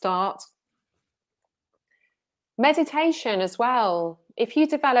place to start. Meditation as well. If you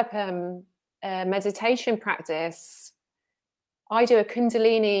develop a meditation practice, I do a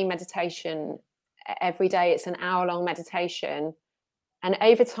Kundalini meditation every day. It's an hour-long meditation. And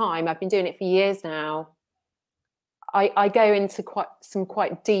over time, I've been doing it for years now, I go into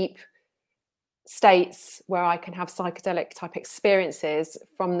quite deep states where I can have psychedelic type experiences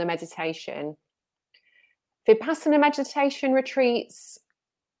from the meditation. Vipassana meditation retreats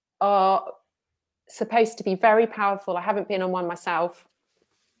are supposed to be very powerful. I haven't been on one myself,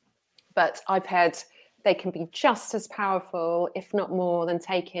 but I've heard they can be just as powerful, if not more, than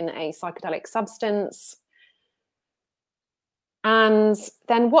taking a psychedelic substance. And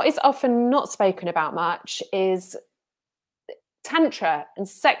then what is often not spoken about much is Tantra and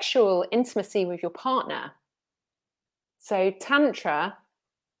sexual intimacy with your partner. So Tantra,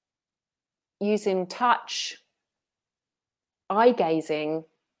 using touch, eye gazing.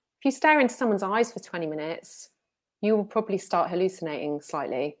 If you stare into someone's eyes for 20 minutes, you will probably start hallucinating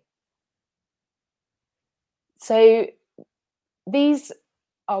slightly. So these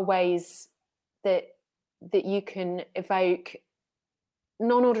are ways that you can evoke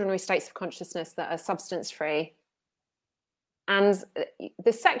non-ordinary states of consciousness that are substance-free. And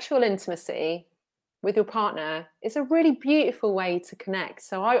the sexual intimacy with your partner is a really beautiful way to connect.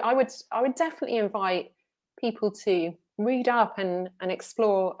 So I would definitely invite people to read up and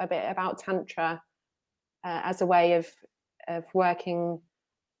explore a bit about Tantra as a way of working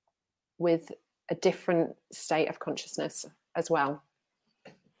with a different state of consciousness as well.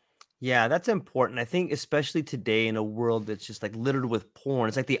 Yeah, that's important. I think especially today in a world that's just like littered with porn,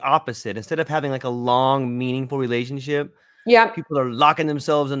 it's like the opposite. Instead of having like a long, meaningful relationship, people are locking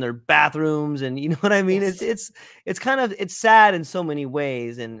themselves in their bathrooms, and you know what I mean? Yes. It's sad in so many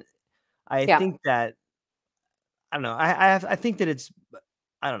ways. And I think that, I don't know. I think that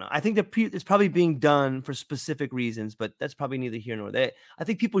I think that it's probably being done for specific reasons, but that's probably neither here nor there. I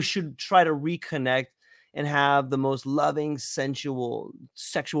think people should try to reconnect and have the most loving, sensual,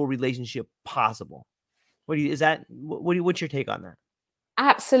 sexual relationship possible. What's your take on that?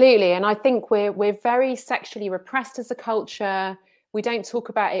 Absolutely. And I think we're very sexually repressed as a culture. We don't talk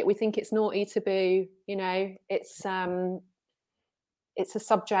about it. We think it's naughty, taboo. You know, it's a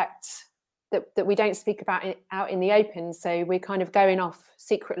subject that we don't speak about out in the open. So we're kind of going off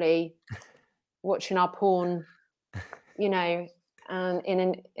secretly, watching our porn, you know,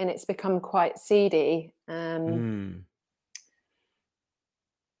 and it's become quite seedy. But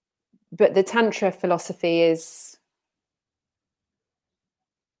the Tantra philosophy is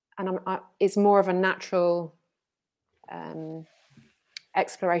more of a natural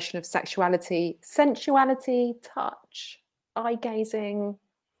exploration of sexuality, sensuality, touch, eye gazing,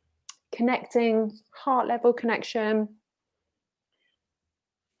 connecting, heart level connection.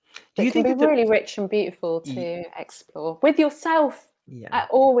 Do you think it can be really rich and beautiful to explore with yourself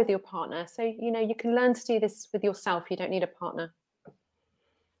or with your partner? So, you know, you can learn to do this with yourself. You don't need a partner.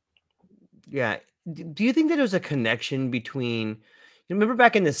 Yeah. Do you think that there's a connection between, you remember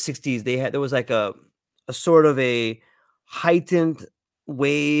back in the 60s, there was like a sort of a heightened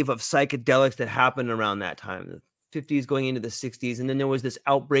wave of psychedelics that happened around that time, the 50s going into the 60s. And then there was this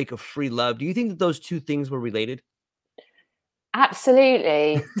outbreak of free love. Do you think that those two things were related?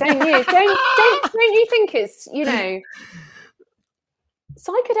 Absolutely. Don't you? Don't you think it's, you know,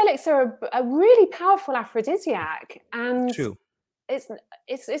 psychedelics are a really powerful aphrodisiac, and True.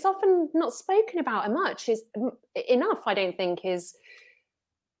 it's often not spoken about much. Is enough, I don't think, is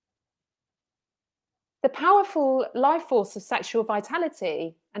the powerful life force of sexual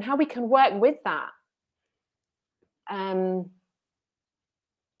vitality and how we can work with that. And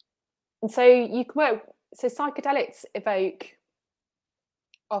so you can work. So psychedelics evoke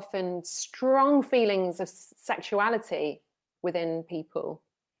often strong feelings of sexuality within people.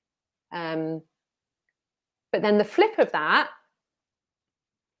 But then the flip of that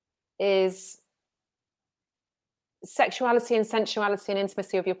is sexuality and sensuality and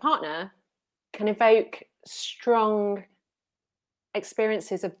intimacy of your partner can evoke strong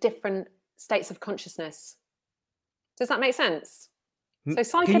experiences of different states of consciousness. Does that make sense? So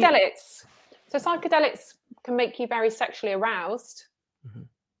psychedelics can make you very sexually aroused. Mm-hmm.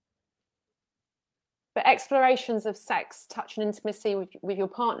 But explorations of sex, touch, and intimacy with your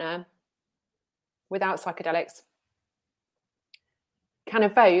partner without psychedelics can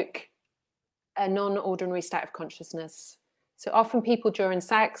evoke a non-ordinary state of consciousness. So often people during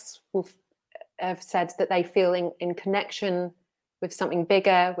sex will have said that they feel in connection with something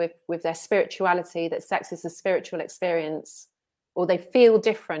bigger, with their spirituality, that sex is a spiritual experience, or they feel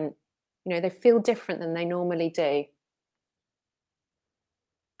different. They feel different than they normally do.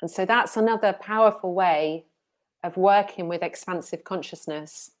 And so that's another powerful way of working with expansive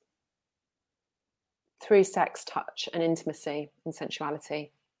consciousness through sex, touch, and intimacy and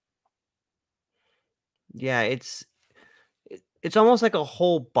sensuality. Yeah, it's almost like a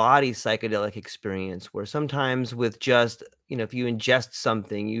whole body psychedelic experience where sometimes with just, if you ingest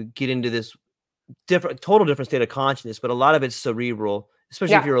something, you get into this total different state of consciousness, but a lot of it's cerebral,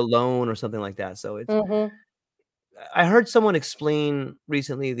 especially if you're alone or something like that. So it's, I heard someone explain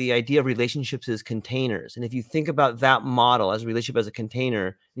recently the idea of relationships as containers. And if you think about that model as a relationship as a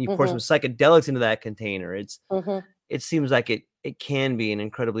container, and you pour some psychedelics into that container, it seems like it can be an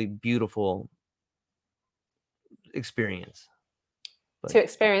incredibly beautiful experience. To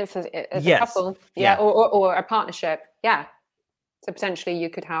experience as a couple. Or a partnership. Yeah. So potentially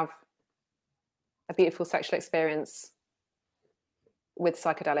you could have a beautiful sexual experience with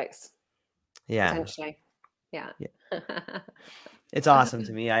psychedelics. Yeah. Potentially. Yeah. It's awesome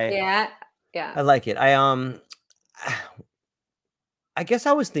to me. I like it. I guess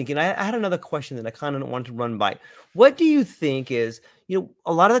I was thinking, I had another question that I kind of wanted to run by. What do you think is,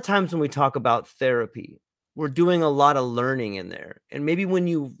 a lot of the times when we talk about therapy, we're doing a lot of learning in there. And maybe when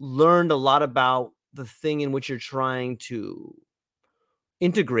you've learned a lot about the thing in which you're trying to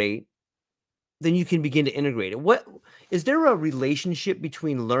integrate, then you can begin to integrate it. What is there a relationship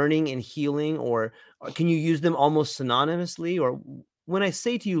between learning and healing, or can you use them almost synonymously? Or when I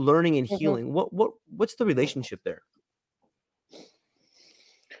say to you learning and healing, what's the relationship there?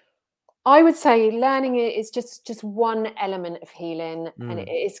 I would say learning is just one element of healing, and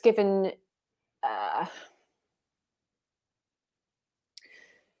it's given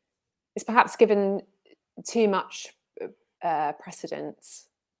it's perhaps given too much precedence,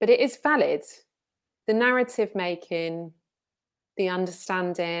 but it is valid. The narrative making, the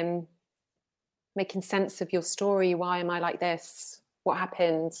understanding, making sense of your story. Why am I like this? What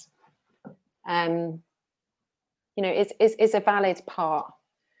happened? Is a valid part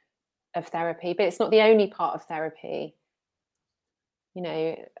of therapy, but it's not the only part of therapy.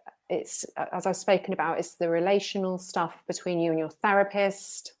 It's, as I've spoken about, it's the relational stuff between you and your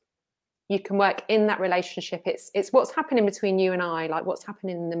therapist. You can work in that relationship. It's what's happening between you and I, like what's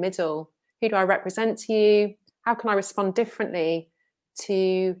happening in the middle. Who do I represent to you? How can I respond differently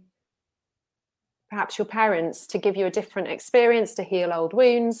to perhaps your parents, to give you a different experience, to heal old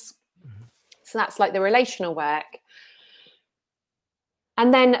wounds? So that's like the relational work.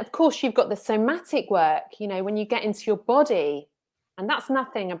 And then, of course, you've got the somatic work, when you get into your body, and that's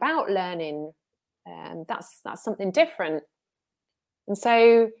nothing about learning. That's something different. And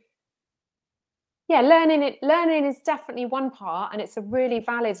so, learning is definitely one part, and it's a really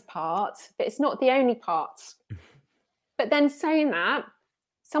valid part, but it's not the only part. But then saying that,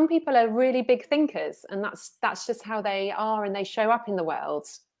 some people are really big thinkers, and that's just how they are, and they show up in the world.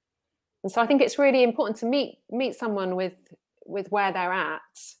 And so I think it's really important to meet someone with where they're at.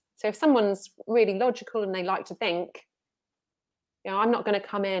 So if someone's really logical and they like to think, I'm not going to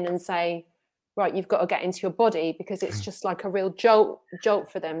come in and say, right, you've got to get into your body, because it's just like a real jolt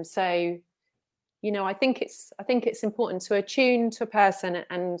for them. So I think it's important to attune to a person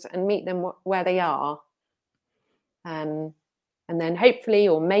and meet them where they are, and then hopefully,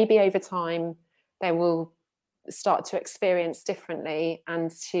 or maybe over time, they will start to experience differently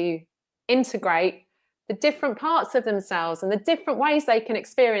and to integrate the different parts of themselves and the different ways they can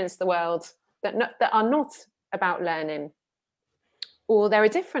experience the world that are not about learning. Or there are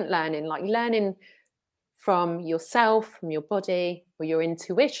different learning, like learning from yourself, from your body, or your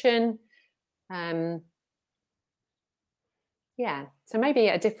intuition. Yeah, so maybe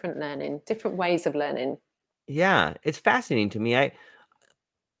a different learning, different ways of learning. Yeah, it's fascinating to me.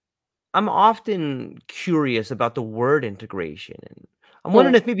 I'm often curious about the word integration, and I'm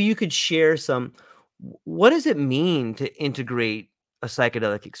wondering if maybe you could share what does it mean to integrate a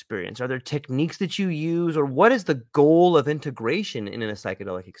psychedelic experience? Are there techniques that you use, or what is the goal of integration in a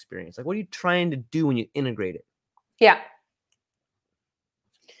psychedelic experience? Like, what are you trying to do when you integrate it? Yeah.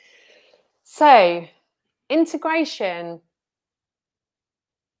 So, integration,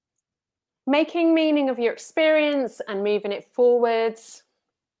 making meaning of your experience and moving it forwards,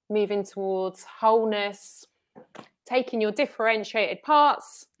 moving towards wholeness, taking your differentiated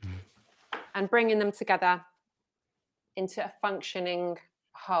parts and bringing them together into a functioning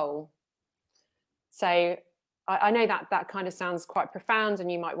whole. So I know that kind of sounds quite profound,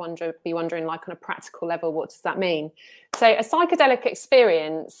 and you might be wondering, like, on a practical level, what does that mean? So a psychedelic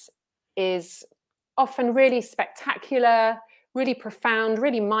experience is often really spectacular, really profound,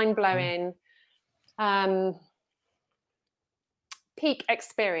 really mind-blowing, peak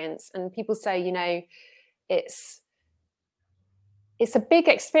experience. And people say, you know, it's a big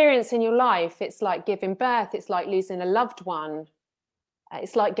experience in your life. It's like giving birth. It's like losing a loved one.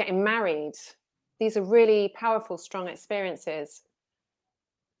 It's like getting married. These are really powerful, strong experiences.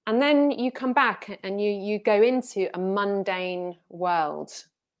 And then you come back and you go into a mundane world.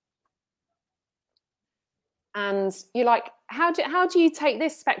 And you're like, how do you take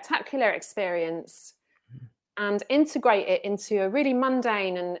this spectacular experience and integrate it into a really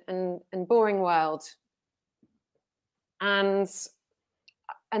mundane and boring world? And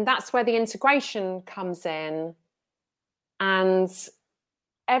that's where the integration comes in. And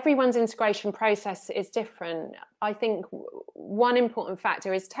everyone's integration process is different. I think one important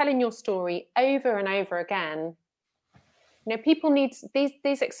factor is telling your story over and over again. You know, people need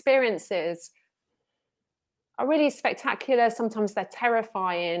these experiences are really spectacular. Sometimes they're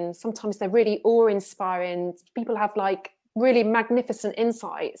terrifying. Sometimes they're really awe-inspiring. People have like really magnificent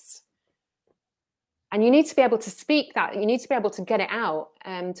insights. And you need to be able to speak that. You need to be able to get it out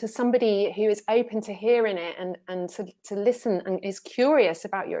to somebody who is open to hearing it and to listen and is curious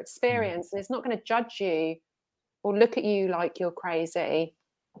about your experience and is not going to judge you or look at you like you're crazy.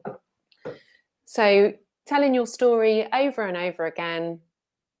 So telling your story over and over again.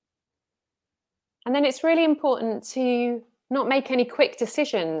 And then it's really important to not make any quick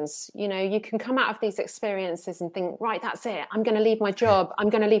decisions. You know, you can come out of these experiences and think, right, that's it. I'm going to leave my job. I'm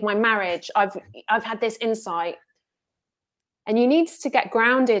going to leave my marriage. I've had this insight. And you need to get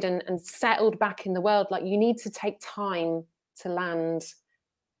grounded and settled back in the world. Like, you need to take time to land.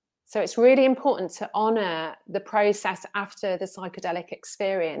 So it's really important to honor the process after the psychedelic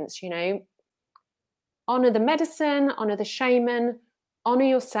experience, you know. Honor the medicine, honor the shaman, honor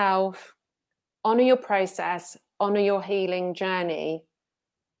yourself, honor your process, honor your healing journey.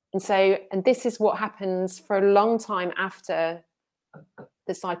 And this is what happens for a long time after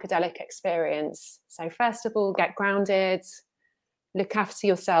the psychedelic experience. So first of all, get grounded, look after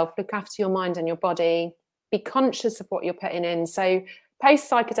yourself, look after your mind and your body, be conscious of what you're putting in. So post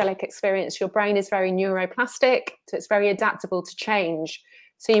psychedelic experience, your brain is very neuroplastic, so it's very adaptable to change.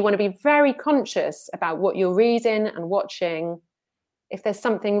 So you want to be very conscious about what you're reading and watching. If there's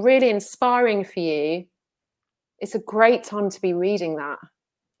something really inspiring for you, it's a great time to be reading that.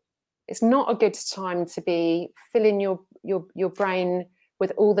 It's not a good time to be filling your brain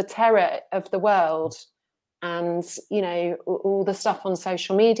with all the terror of the world and, you know, all the stuff on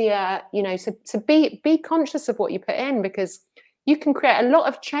social media, you know, to be conscious of what you put in, because you can create a lot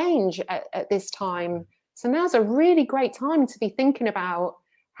of change at this time. So now's a really great time to be thinking about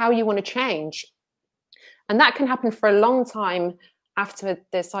how you want to change. And that can happen for a long time after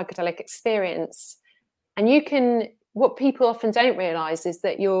the psychedelic experience. And what people often don't realize is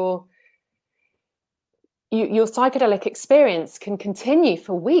that your psychedelic experience can continue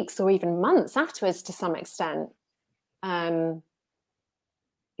for weeks or even months afterwards to some extent. You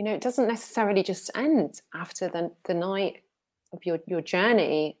know, it doesn't necessarily just end after the night of your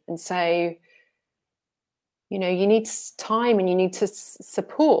journey. And so, you know, you need time and you need to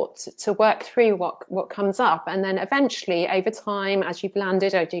support to work through what comes up. And then eventually, over time, as you've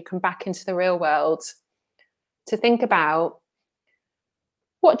landed or you come back into the real world, to think about,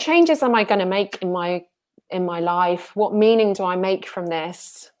 what changes am I going to make in my life? What meaning do I make from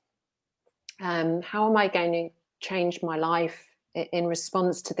this? How am I going to change my life in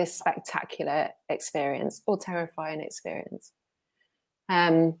response to this spectacular experience or terrifying experience.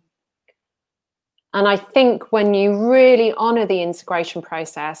 And I think when you really honor the integration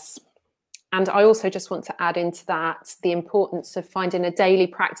process, and I also just want to add into that the importance of finding a daily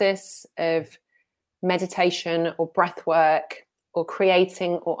practice of meditation or breath work or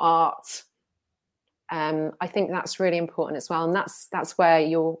creating or art. I think that's really important as well. And that's where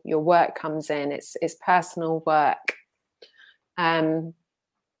your work comes in. It's personal work. And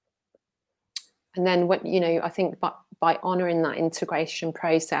then when, I think by honoring that integration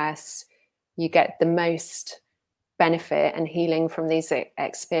process, you get the most benefit and healing from these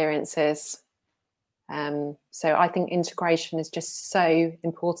experiences. So I think integration is just so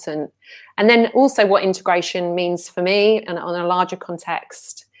important. And then also what integration means for me, and on a larger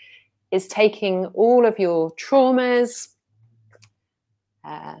context, is taking all of your traumas,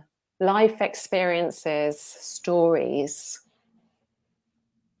 life experiences, stories,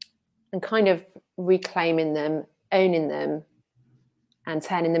 and kind of reclaiming them, owning them, and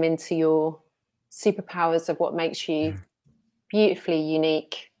turning them into your superpowers of what makes you beautifully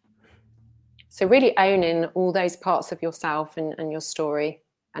unique. So really owning all those parts of yourself and your story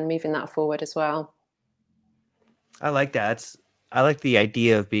and moving that forward as well. I like that. I like the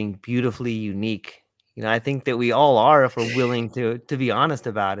idea of being beautifully unique. I think that we all are if we're willing to be honest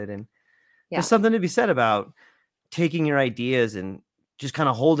about it. And there's something to be said about taking your ideas and just kind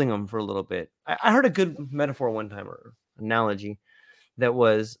of holding them for a little bit. I heard a good metaphor one time, or analogy, that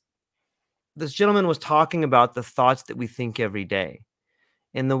was this gentleman was talking about the thoughts that we think every day.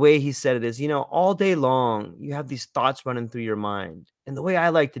 And the way he said it is, all day long, you have these thoughts running through your mind. And the way I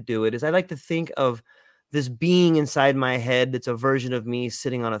like to do it is I like to think of this being inside my head that's a version of me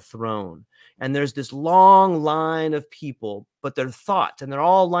sitting on a throne. And there's this long line of people, but they're thoughts, and they're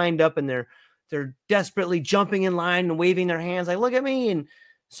all lined up, and they're desperately jumping in line and waving their hands like, look at me. And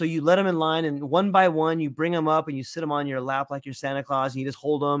so you let them in line, and one by one, you bring them up and you sit them on your lap like you're Santa Claus, and you just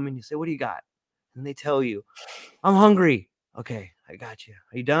hold them and you say, what do you got? And they tell you, I'm hungry. Okay, I got you.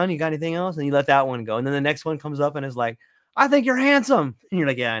 Are you done? You got anything else? And you let that one go. And then the next one comes up and is like, I think you're handsome. And you're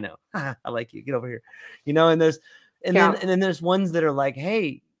like, yeah, I know. I like you. Get over here. Then there's ones that are like,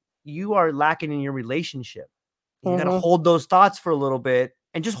 hey, you are lacking in your relationship. You got to hold those thoughts for a little bit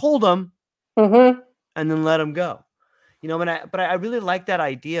and just hold them and then let them go. But I really like that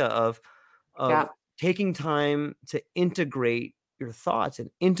idea of taking time to integrate your thoughts and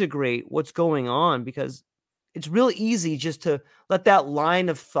integrate what's going on, because it's real easy just to let that line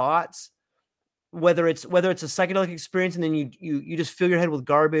of thoughts, whether it's a psychedelic experience and then you just fill your head with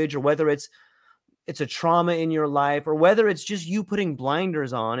garbage, or whether it's a trauma in your life, or whether it's just you putting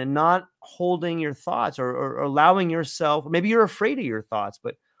blinders on and not holding your thoughts or allowing yourself, maybe you're afraid of your thoughts,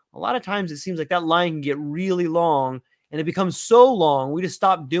 but a lot of times it seems like that line can get really long, and it becomes so long, we just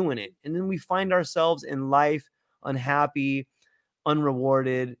stop doing it. And then we find ourselves in life unhappy,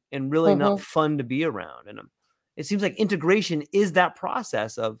 unrewarded, and really not fun to be around. And it seems like integration is that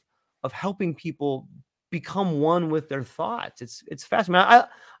process of helping people become one with their thoughts. It's fascinating.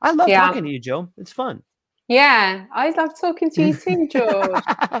 I love talking to you, Jo. It's fun. Yeah, I love talking to you too, George.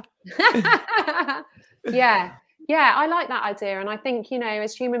 Yeah, I like that idea. And I think,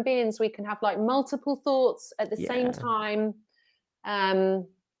 as human beings, we can have like multiple thoughts at the same time. And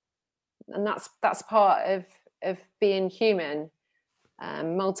that's part of being human.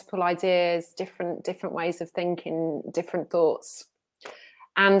 Multiple ideas, different ways of thinking, different thoughts.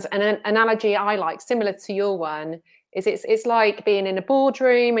 And an analogy I like, similar to your one, is it's like being in a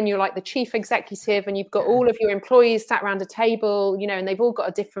boardroom and you're like the chief executive, and you've got all of your employees sat around a table, and they've all got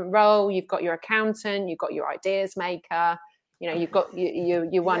a different role. You've got your accountant, you've got your ideas maker, you've got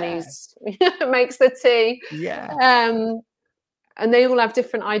your one who's makes the tea. And they all have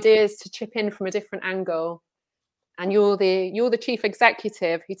different ideas to chip in from a different angle. And you're the chief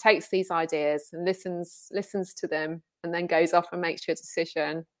executive who takes these ideas and listens to them and then goes off and makes your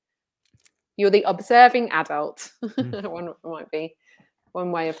decision. You're the observing adult. One might be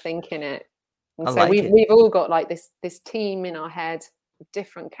one way of thinking it. And so we've all got like this team in our head of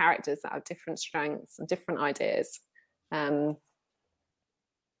different characters that have different strengths and different ideas.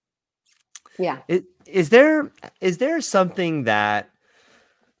 Is there something that,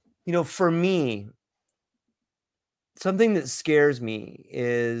 for me, something that scares me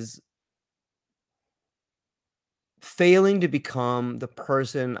is failing to become the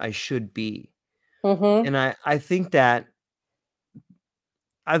person I should be. And I think that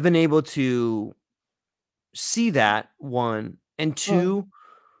I've been able to see that, one, and two,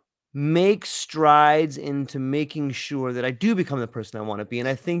 make strides into making sure that I do become the person I want to be. And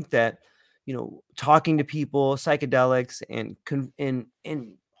I think that talking to people, psychedelics,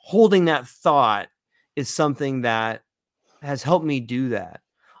 and holding that thought is something that has helped me do that.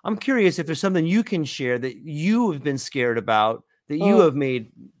 I'm curious if there's something you can share that you have been scared about that you have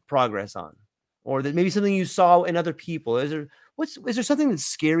made progress on, or that maybe something you saw in other people. Is there something that's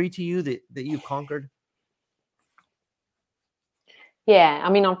scary to you that you've conquered? Yeah, I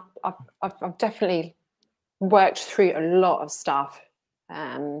mean, I've definitely worked through a lot of stuff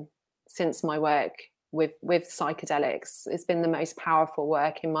since my work with psychedelics. It's been the most powerful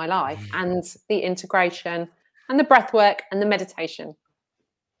work in my life, and the integration and the breath work and the meditation.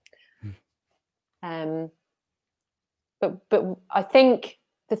 But I think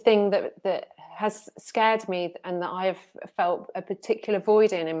the thing that has scared me and that I have felt a particular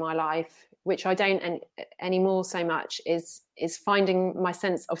void in my life, which I don't anymore so much, is finding my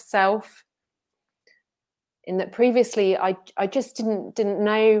sense of self. In that previously I just didn't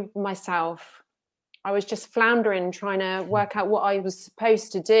know myself. I was just floundering, trying to work out what I was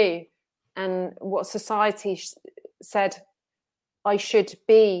supposed to do and what society said I should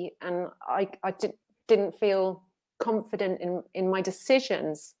be, and I didn't feel confident in my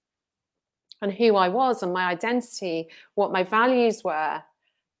decisions and who I was and my identity, what my values were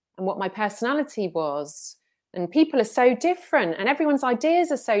and what my personality was. And people are so different and everyone's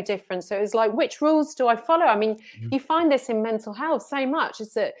ideas are so different. So it's like, which rules do I follow? I mean, you find this in mental health so much,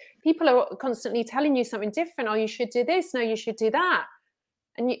 is that people are constantly telling you something different. Oh, you should do this. No, you should do that.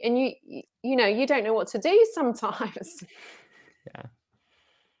 And you don't know what to do sometimes. Yeah.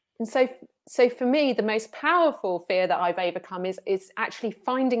 And so for me, the most powerful fear that I've overcome is actually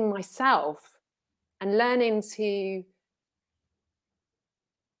finding myself and learning to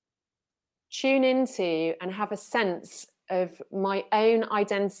tune into and have a sense of my own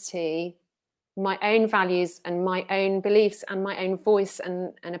identity, my own values and my own beliefs and my own voice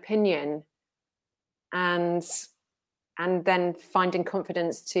and opinion, and then finding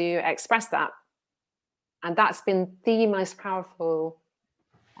confidence to express that. And that's been the most powerful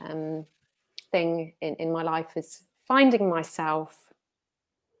thing in my life, is finding myself.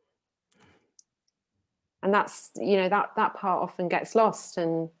 And that's, that part often gets lost,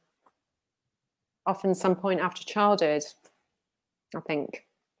 and often some point after childhood, I think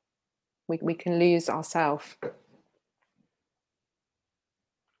we can lose ourselves.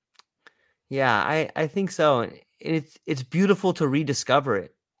 Yeah, I think so. It's beautiful to rediscover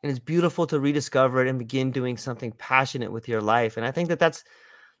it. And it's beautiful to rediscover it and begin doing something passionate with your life. And I think that's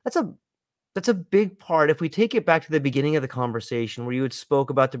a big part. If we take it back to the beginning of the conversation where you had spoke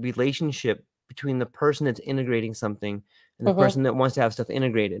about the relationship between the person that's integrating something and the person that wants to have stuff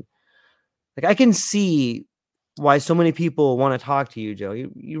integrated. Like, I can see why so many people want to talk to you, Joe.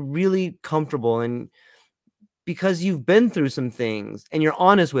 You're really comfortable, and because you've been through some things and you're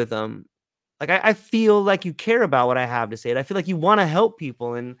honest with them. Like, I feel like you care about what I have to say. And I feel like you want to help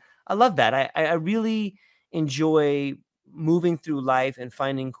people. And I love that. I really enjoy moving through life and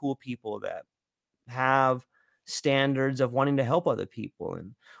finding cool people that have standards of wanting to help other people.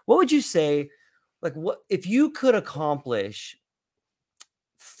 And what would you say, like, what if you could accomplish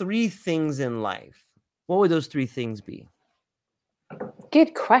 3 things in life, what would those 3 things be?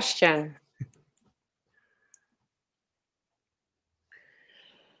 Good question.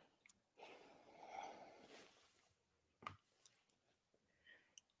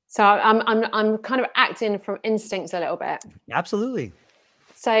 So I'm kind of acting from instinct a little bit. Absolutely.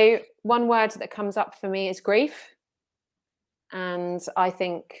 So one word that comes up for me is grief. And I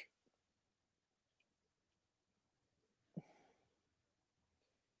think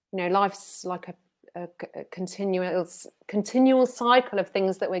life's like a continual cycle of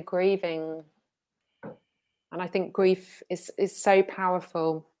things that we're grieving. And I think grief is so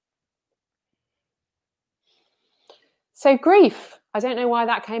powerful. So grief, I don't know why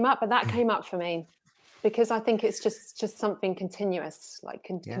that came up, but that came up for me because I think it's just something continuous, like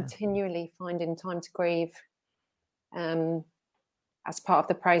continually finding time to grieve as part of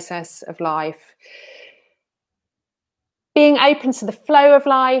the process of life. Being open to the flow of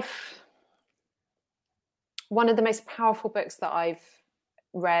life. One of the most powerful books that I've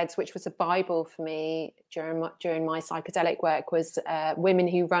read, which was a Bible for me during my psychedelic work, was Women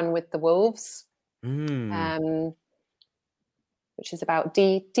Who Run with the Wolves, which is about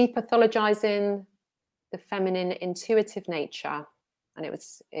depathologizing the feminine intuitive nature. And it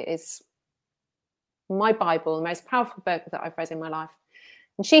is my Bible, the most powerful book that I've read in my life.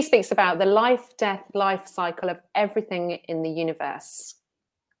 And she speaks about the life cycle of everything in the universe.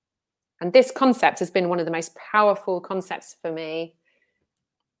 And this concept has been one of the most powerful concepts for me,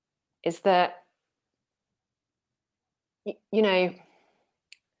 is that,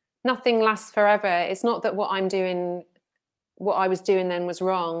 nothing lasts forever. It's not that what I was doing then was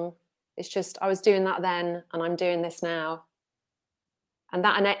wrong. It's just I was doing that then and I'm doing this now. And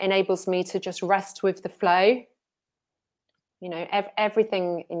that enables me to just rest with the flow. You know,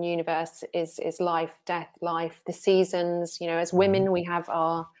 everything in universe is life, death, life, the seasons. You know, as women, we have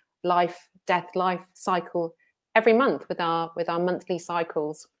our life, death, life cycle every month with our monthly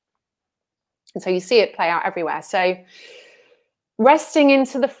cycles. And so you see it play out everywhere. So resting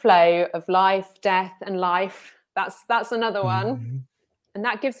into the flow of life, death, and life, that's another one. And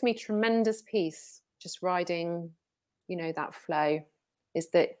that gives me tremendous peace, just riding, you know, that flow, is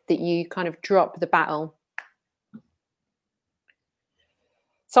that you kind of drop the battle.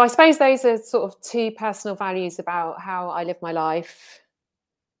 So I suppose those are sort of two personal values about how I live my life.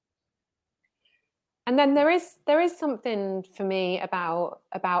 And then there is something for me about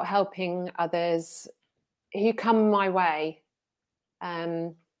helping others who come my way.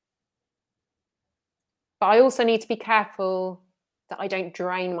 But I also need to be careful that I don't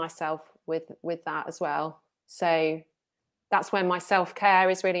drain myself with that as well. So that's when my self-care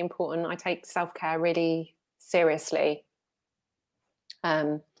is really important. I take self-care really seriously.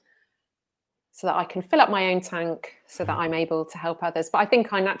 So that I can fill up my own tank so that I'm able to help others. But I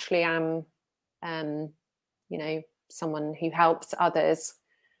think I naturally am, you know, someone who helps others.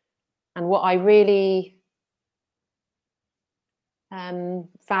 And what I really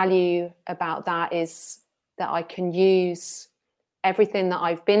value about that is that I can use everything that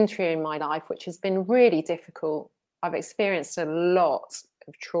I've been through in my life, which has been really difficult. I've experienced a lot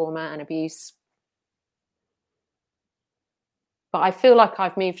of trauma and abuse. But I feel like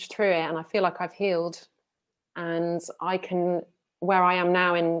I've moved through it and I feel like I've healed. And I can, where I am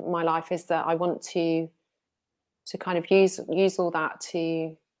now in my life is that I want to kind of use all that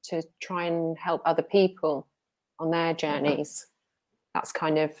to try and help other people on their journeys. That's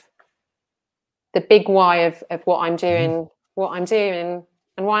kind of the big why of what I'm doing,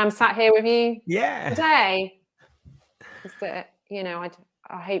 and why I'm sat here with you today. Is that, you know,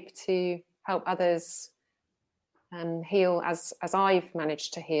 I hope to help others heal as I've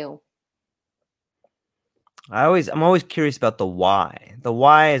managed to heal. I'm always curious about the why. The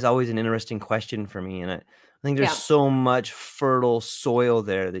why is always an interesting question for me, and I think there's so much fertile soil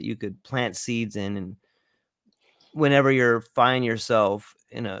there that you could plant seeds in. And whenever you find yourself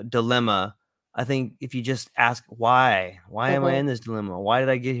in a dilemma, I think if you just ask why am I in this dilemma? Why did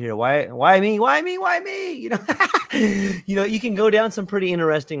I get here? Why me? Why me? You know, you know, you can go down some pretty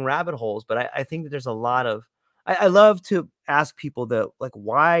interesting rabbit holes. But I think that there's a lot of I love to ask people that, like,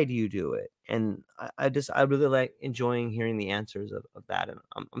 why do you do it? And I really like enjoying hearing the answers of that. And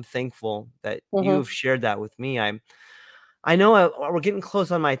I'm thankful that you've shared that with me. I know we're getting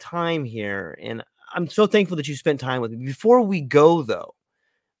close on my time here, and I'm so thankful that you spent time with me. Before we go, though,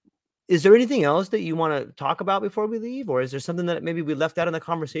 is there anything else that you want to talk about before we leave? Or is there something that maybe we left out in the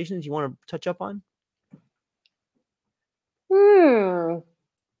conversation that you want to touch up on?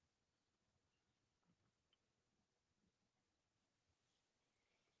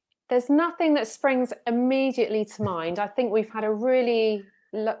 There's nothing that springs immediately to mind. I think we've had a really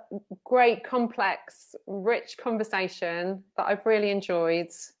great, complex, rich conversation that I've really enjoyed.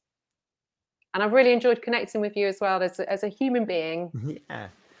 And I've really enjoyed connecting with you as well as a human being.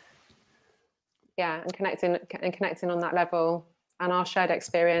 Yeah, and connecting on that level and our shared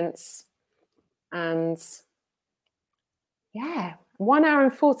experience. And yeah, 1 hour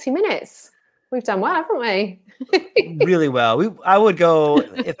and 40 minutes. We've done well, haven't we? Really well. I would go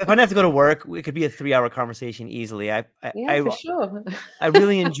if I didn't have to go to work. It could be a 3-hour conversation easily. For sure. I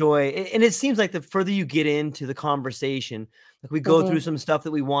really enjoy it, and it seems like the further you get into the conversation, like we go through some stuff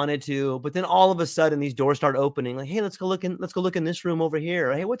that we wanted to, but then all of a sudden these doors start opening. Like, hey, let's go look in this room over here.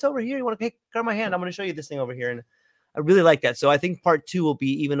 Or, hey, what's over here? You want to grab my hand? I'm going to show you this thing over here, and I really like that. So I think part 2 will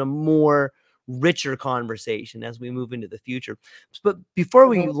be even a more richer conversation as we move into the future. But before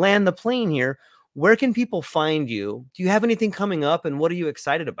we land the plane here, where can people find you? Do you have anything coming up, and what are you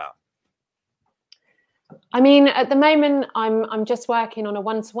excited about? I mean, at the moment, I'm just working on a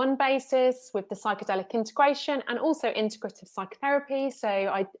one-to-one basis with the psychedelic integration and also integrative psychotherapy. So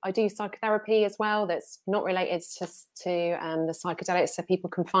I do psychotherapy as well that's not related to the psychedelics. So people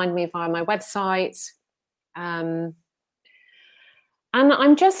can find me via my website. And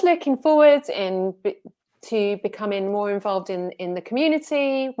I'm just looking forward to becoming more involved in the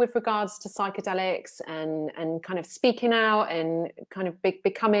community with regards to psychedelics and kind of speaking out and kind of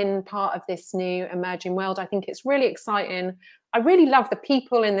becoming part of this new emerging world. I think it's really exciting. I really love the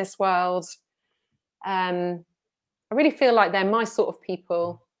people in this world. I really feel like they're my sort of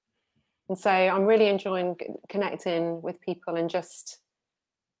people. And so I'm really enjoying connecting with people and just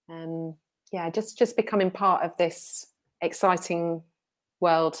just becoming part of this exciting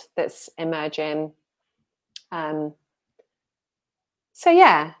world that's emerging. That's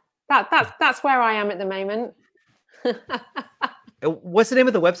where I am at the moment. What's the name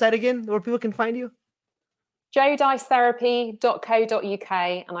of the website again, where people can find you? jodicetherapy.co.uk,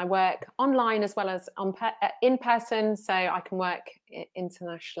 and I work online as well as in person, so I can work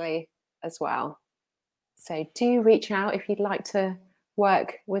internationally as well. So do reach out if you'd like to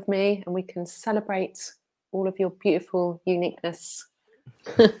work with me, and we can celebrate all of your beautiful uniqueness.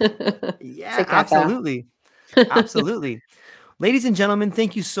 Yeah, together. Absolutely. Ladies and gentlemen,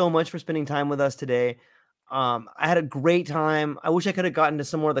 thank you so much for spending time with us today. I had a great time. I wish I could have gotten to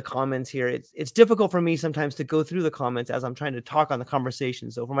some more of the comments here. It's difficult for me sometimes to go through the comments as I'm trying to talk on the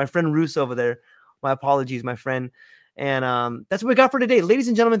conversation. So for my friend Roos over there, my apologies, my friend. And that's what we got for today. Ladies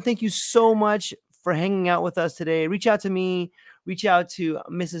and gentlemen, thank you so much for hanging out with us today. Reach out to me. Reach out to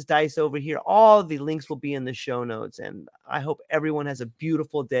Mrs. Dice over here. All the links will be in the show notes. And I hope everyone has a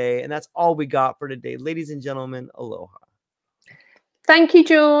beautiful day. And that's all we got for today. Ladies and gentlemen, aloha. Thank you,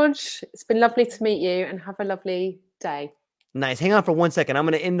 George. It's been lovely to meet you, and have a lovely day. Nice. Hang on for 1 second. I'm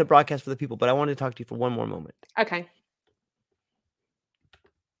going to end the broadcast for the people, but I wanted to talk to you for one more moment. Okay.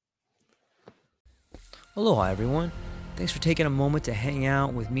 Aloha, everyone. Thanks for taking a moment to hang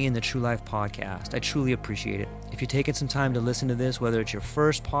out with me in the True Life Podcast. I truly appreciate it. If you're taking some time to listen to this, whether it's your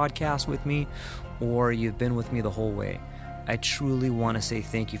first podcast with me or you've been with me the whole way, I truly want to say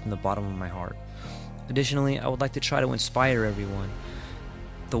thank you from the bottom of my heart. Additionally, I would like to try to inspire everyone.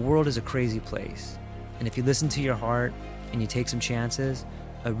 The world is a crazy place, and if you listen to your heart and you take some chances,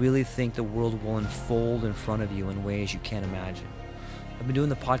 I really think the world will unfold in front of you in ways you can't imagine. I've been doing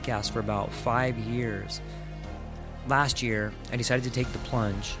the podcast for about 5 years. Last year, I decided to take the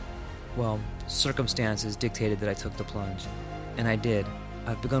plunge. Well, circumstances dictated that I took the plunge, and I did.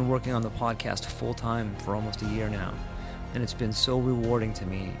 I've begun working on the podcast full-time for almost a year now, and it's been so rewarding to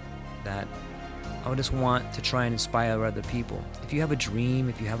me that I would just want to try and inspire other people. If you have a dream,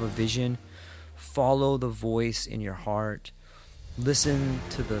 if you have a vision, follow the voice in your heart. Listen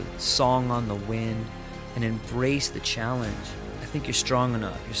to the song on the wind and embrace the challenge. I think you're strong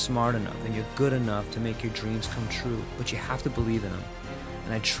enough, you're smart enough, and you're good enough to make your dreams come true, but you have to believe in them.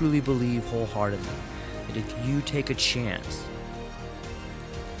 And I truly believe wholeheartedly that if you take a chance,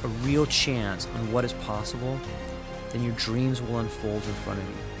 a real chance on what is possible, then your dreams will unfold in front of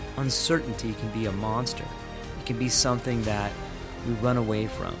you. Uncertainty can be a monster. It can be something that we run away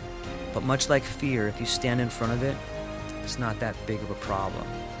from. But much like fear, if you stand in front of it, it's not that big of a problem.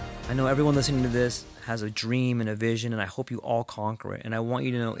 I know everyone listening to this has a dream and a vision, and I hope you all conquer it. And I want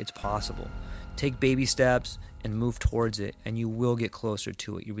you to know it's possible. Take baby steps and move towards it, and you will get closer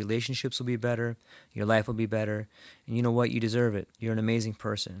to it. Your relationships will be better. Your life will be better. And you know what? You deserve it. You're an amazing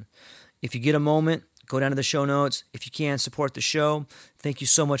person. If you get a moment, go down to the show notes. If you can, support the show. Thank you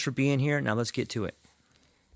so much for being here. Now let's get to it.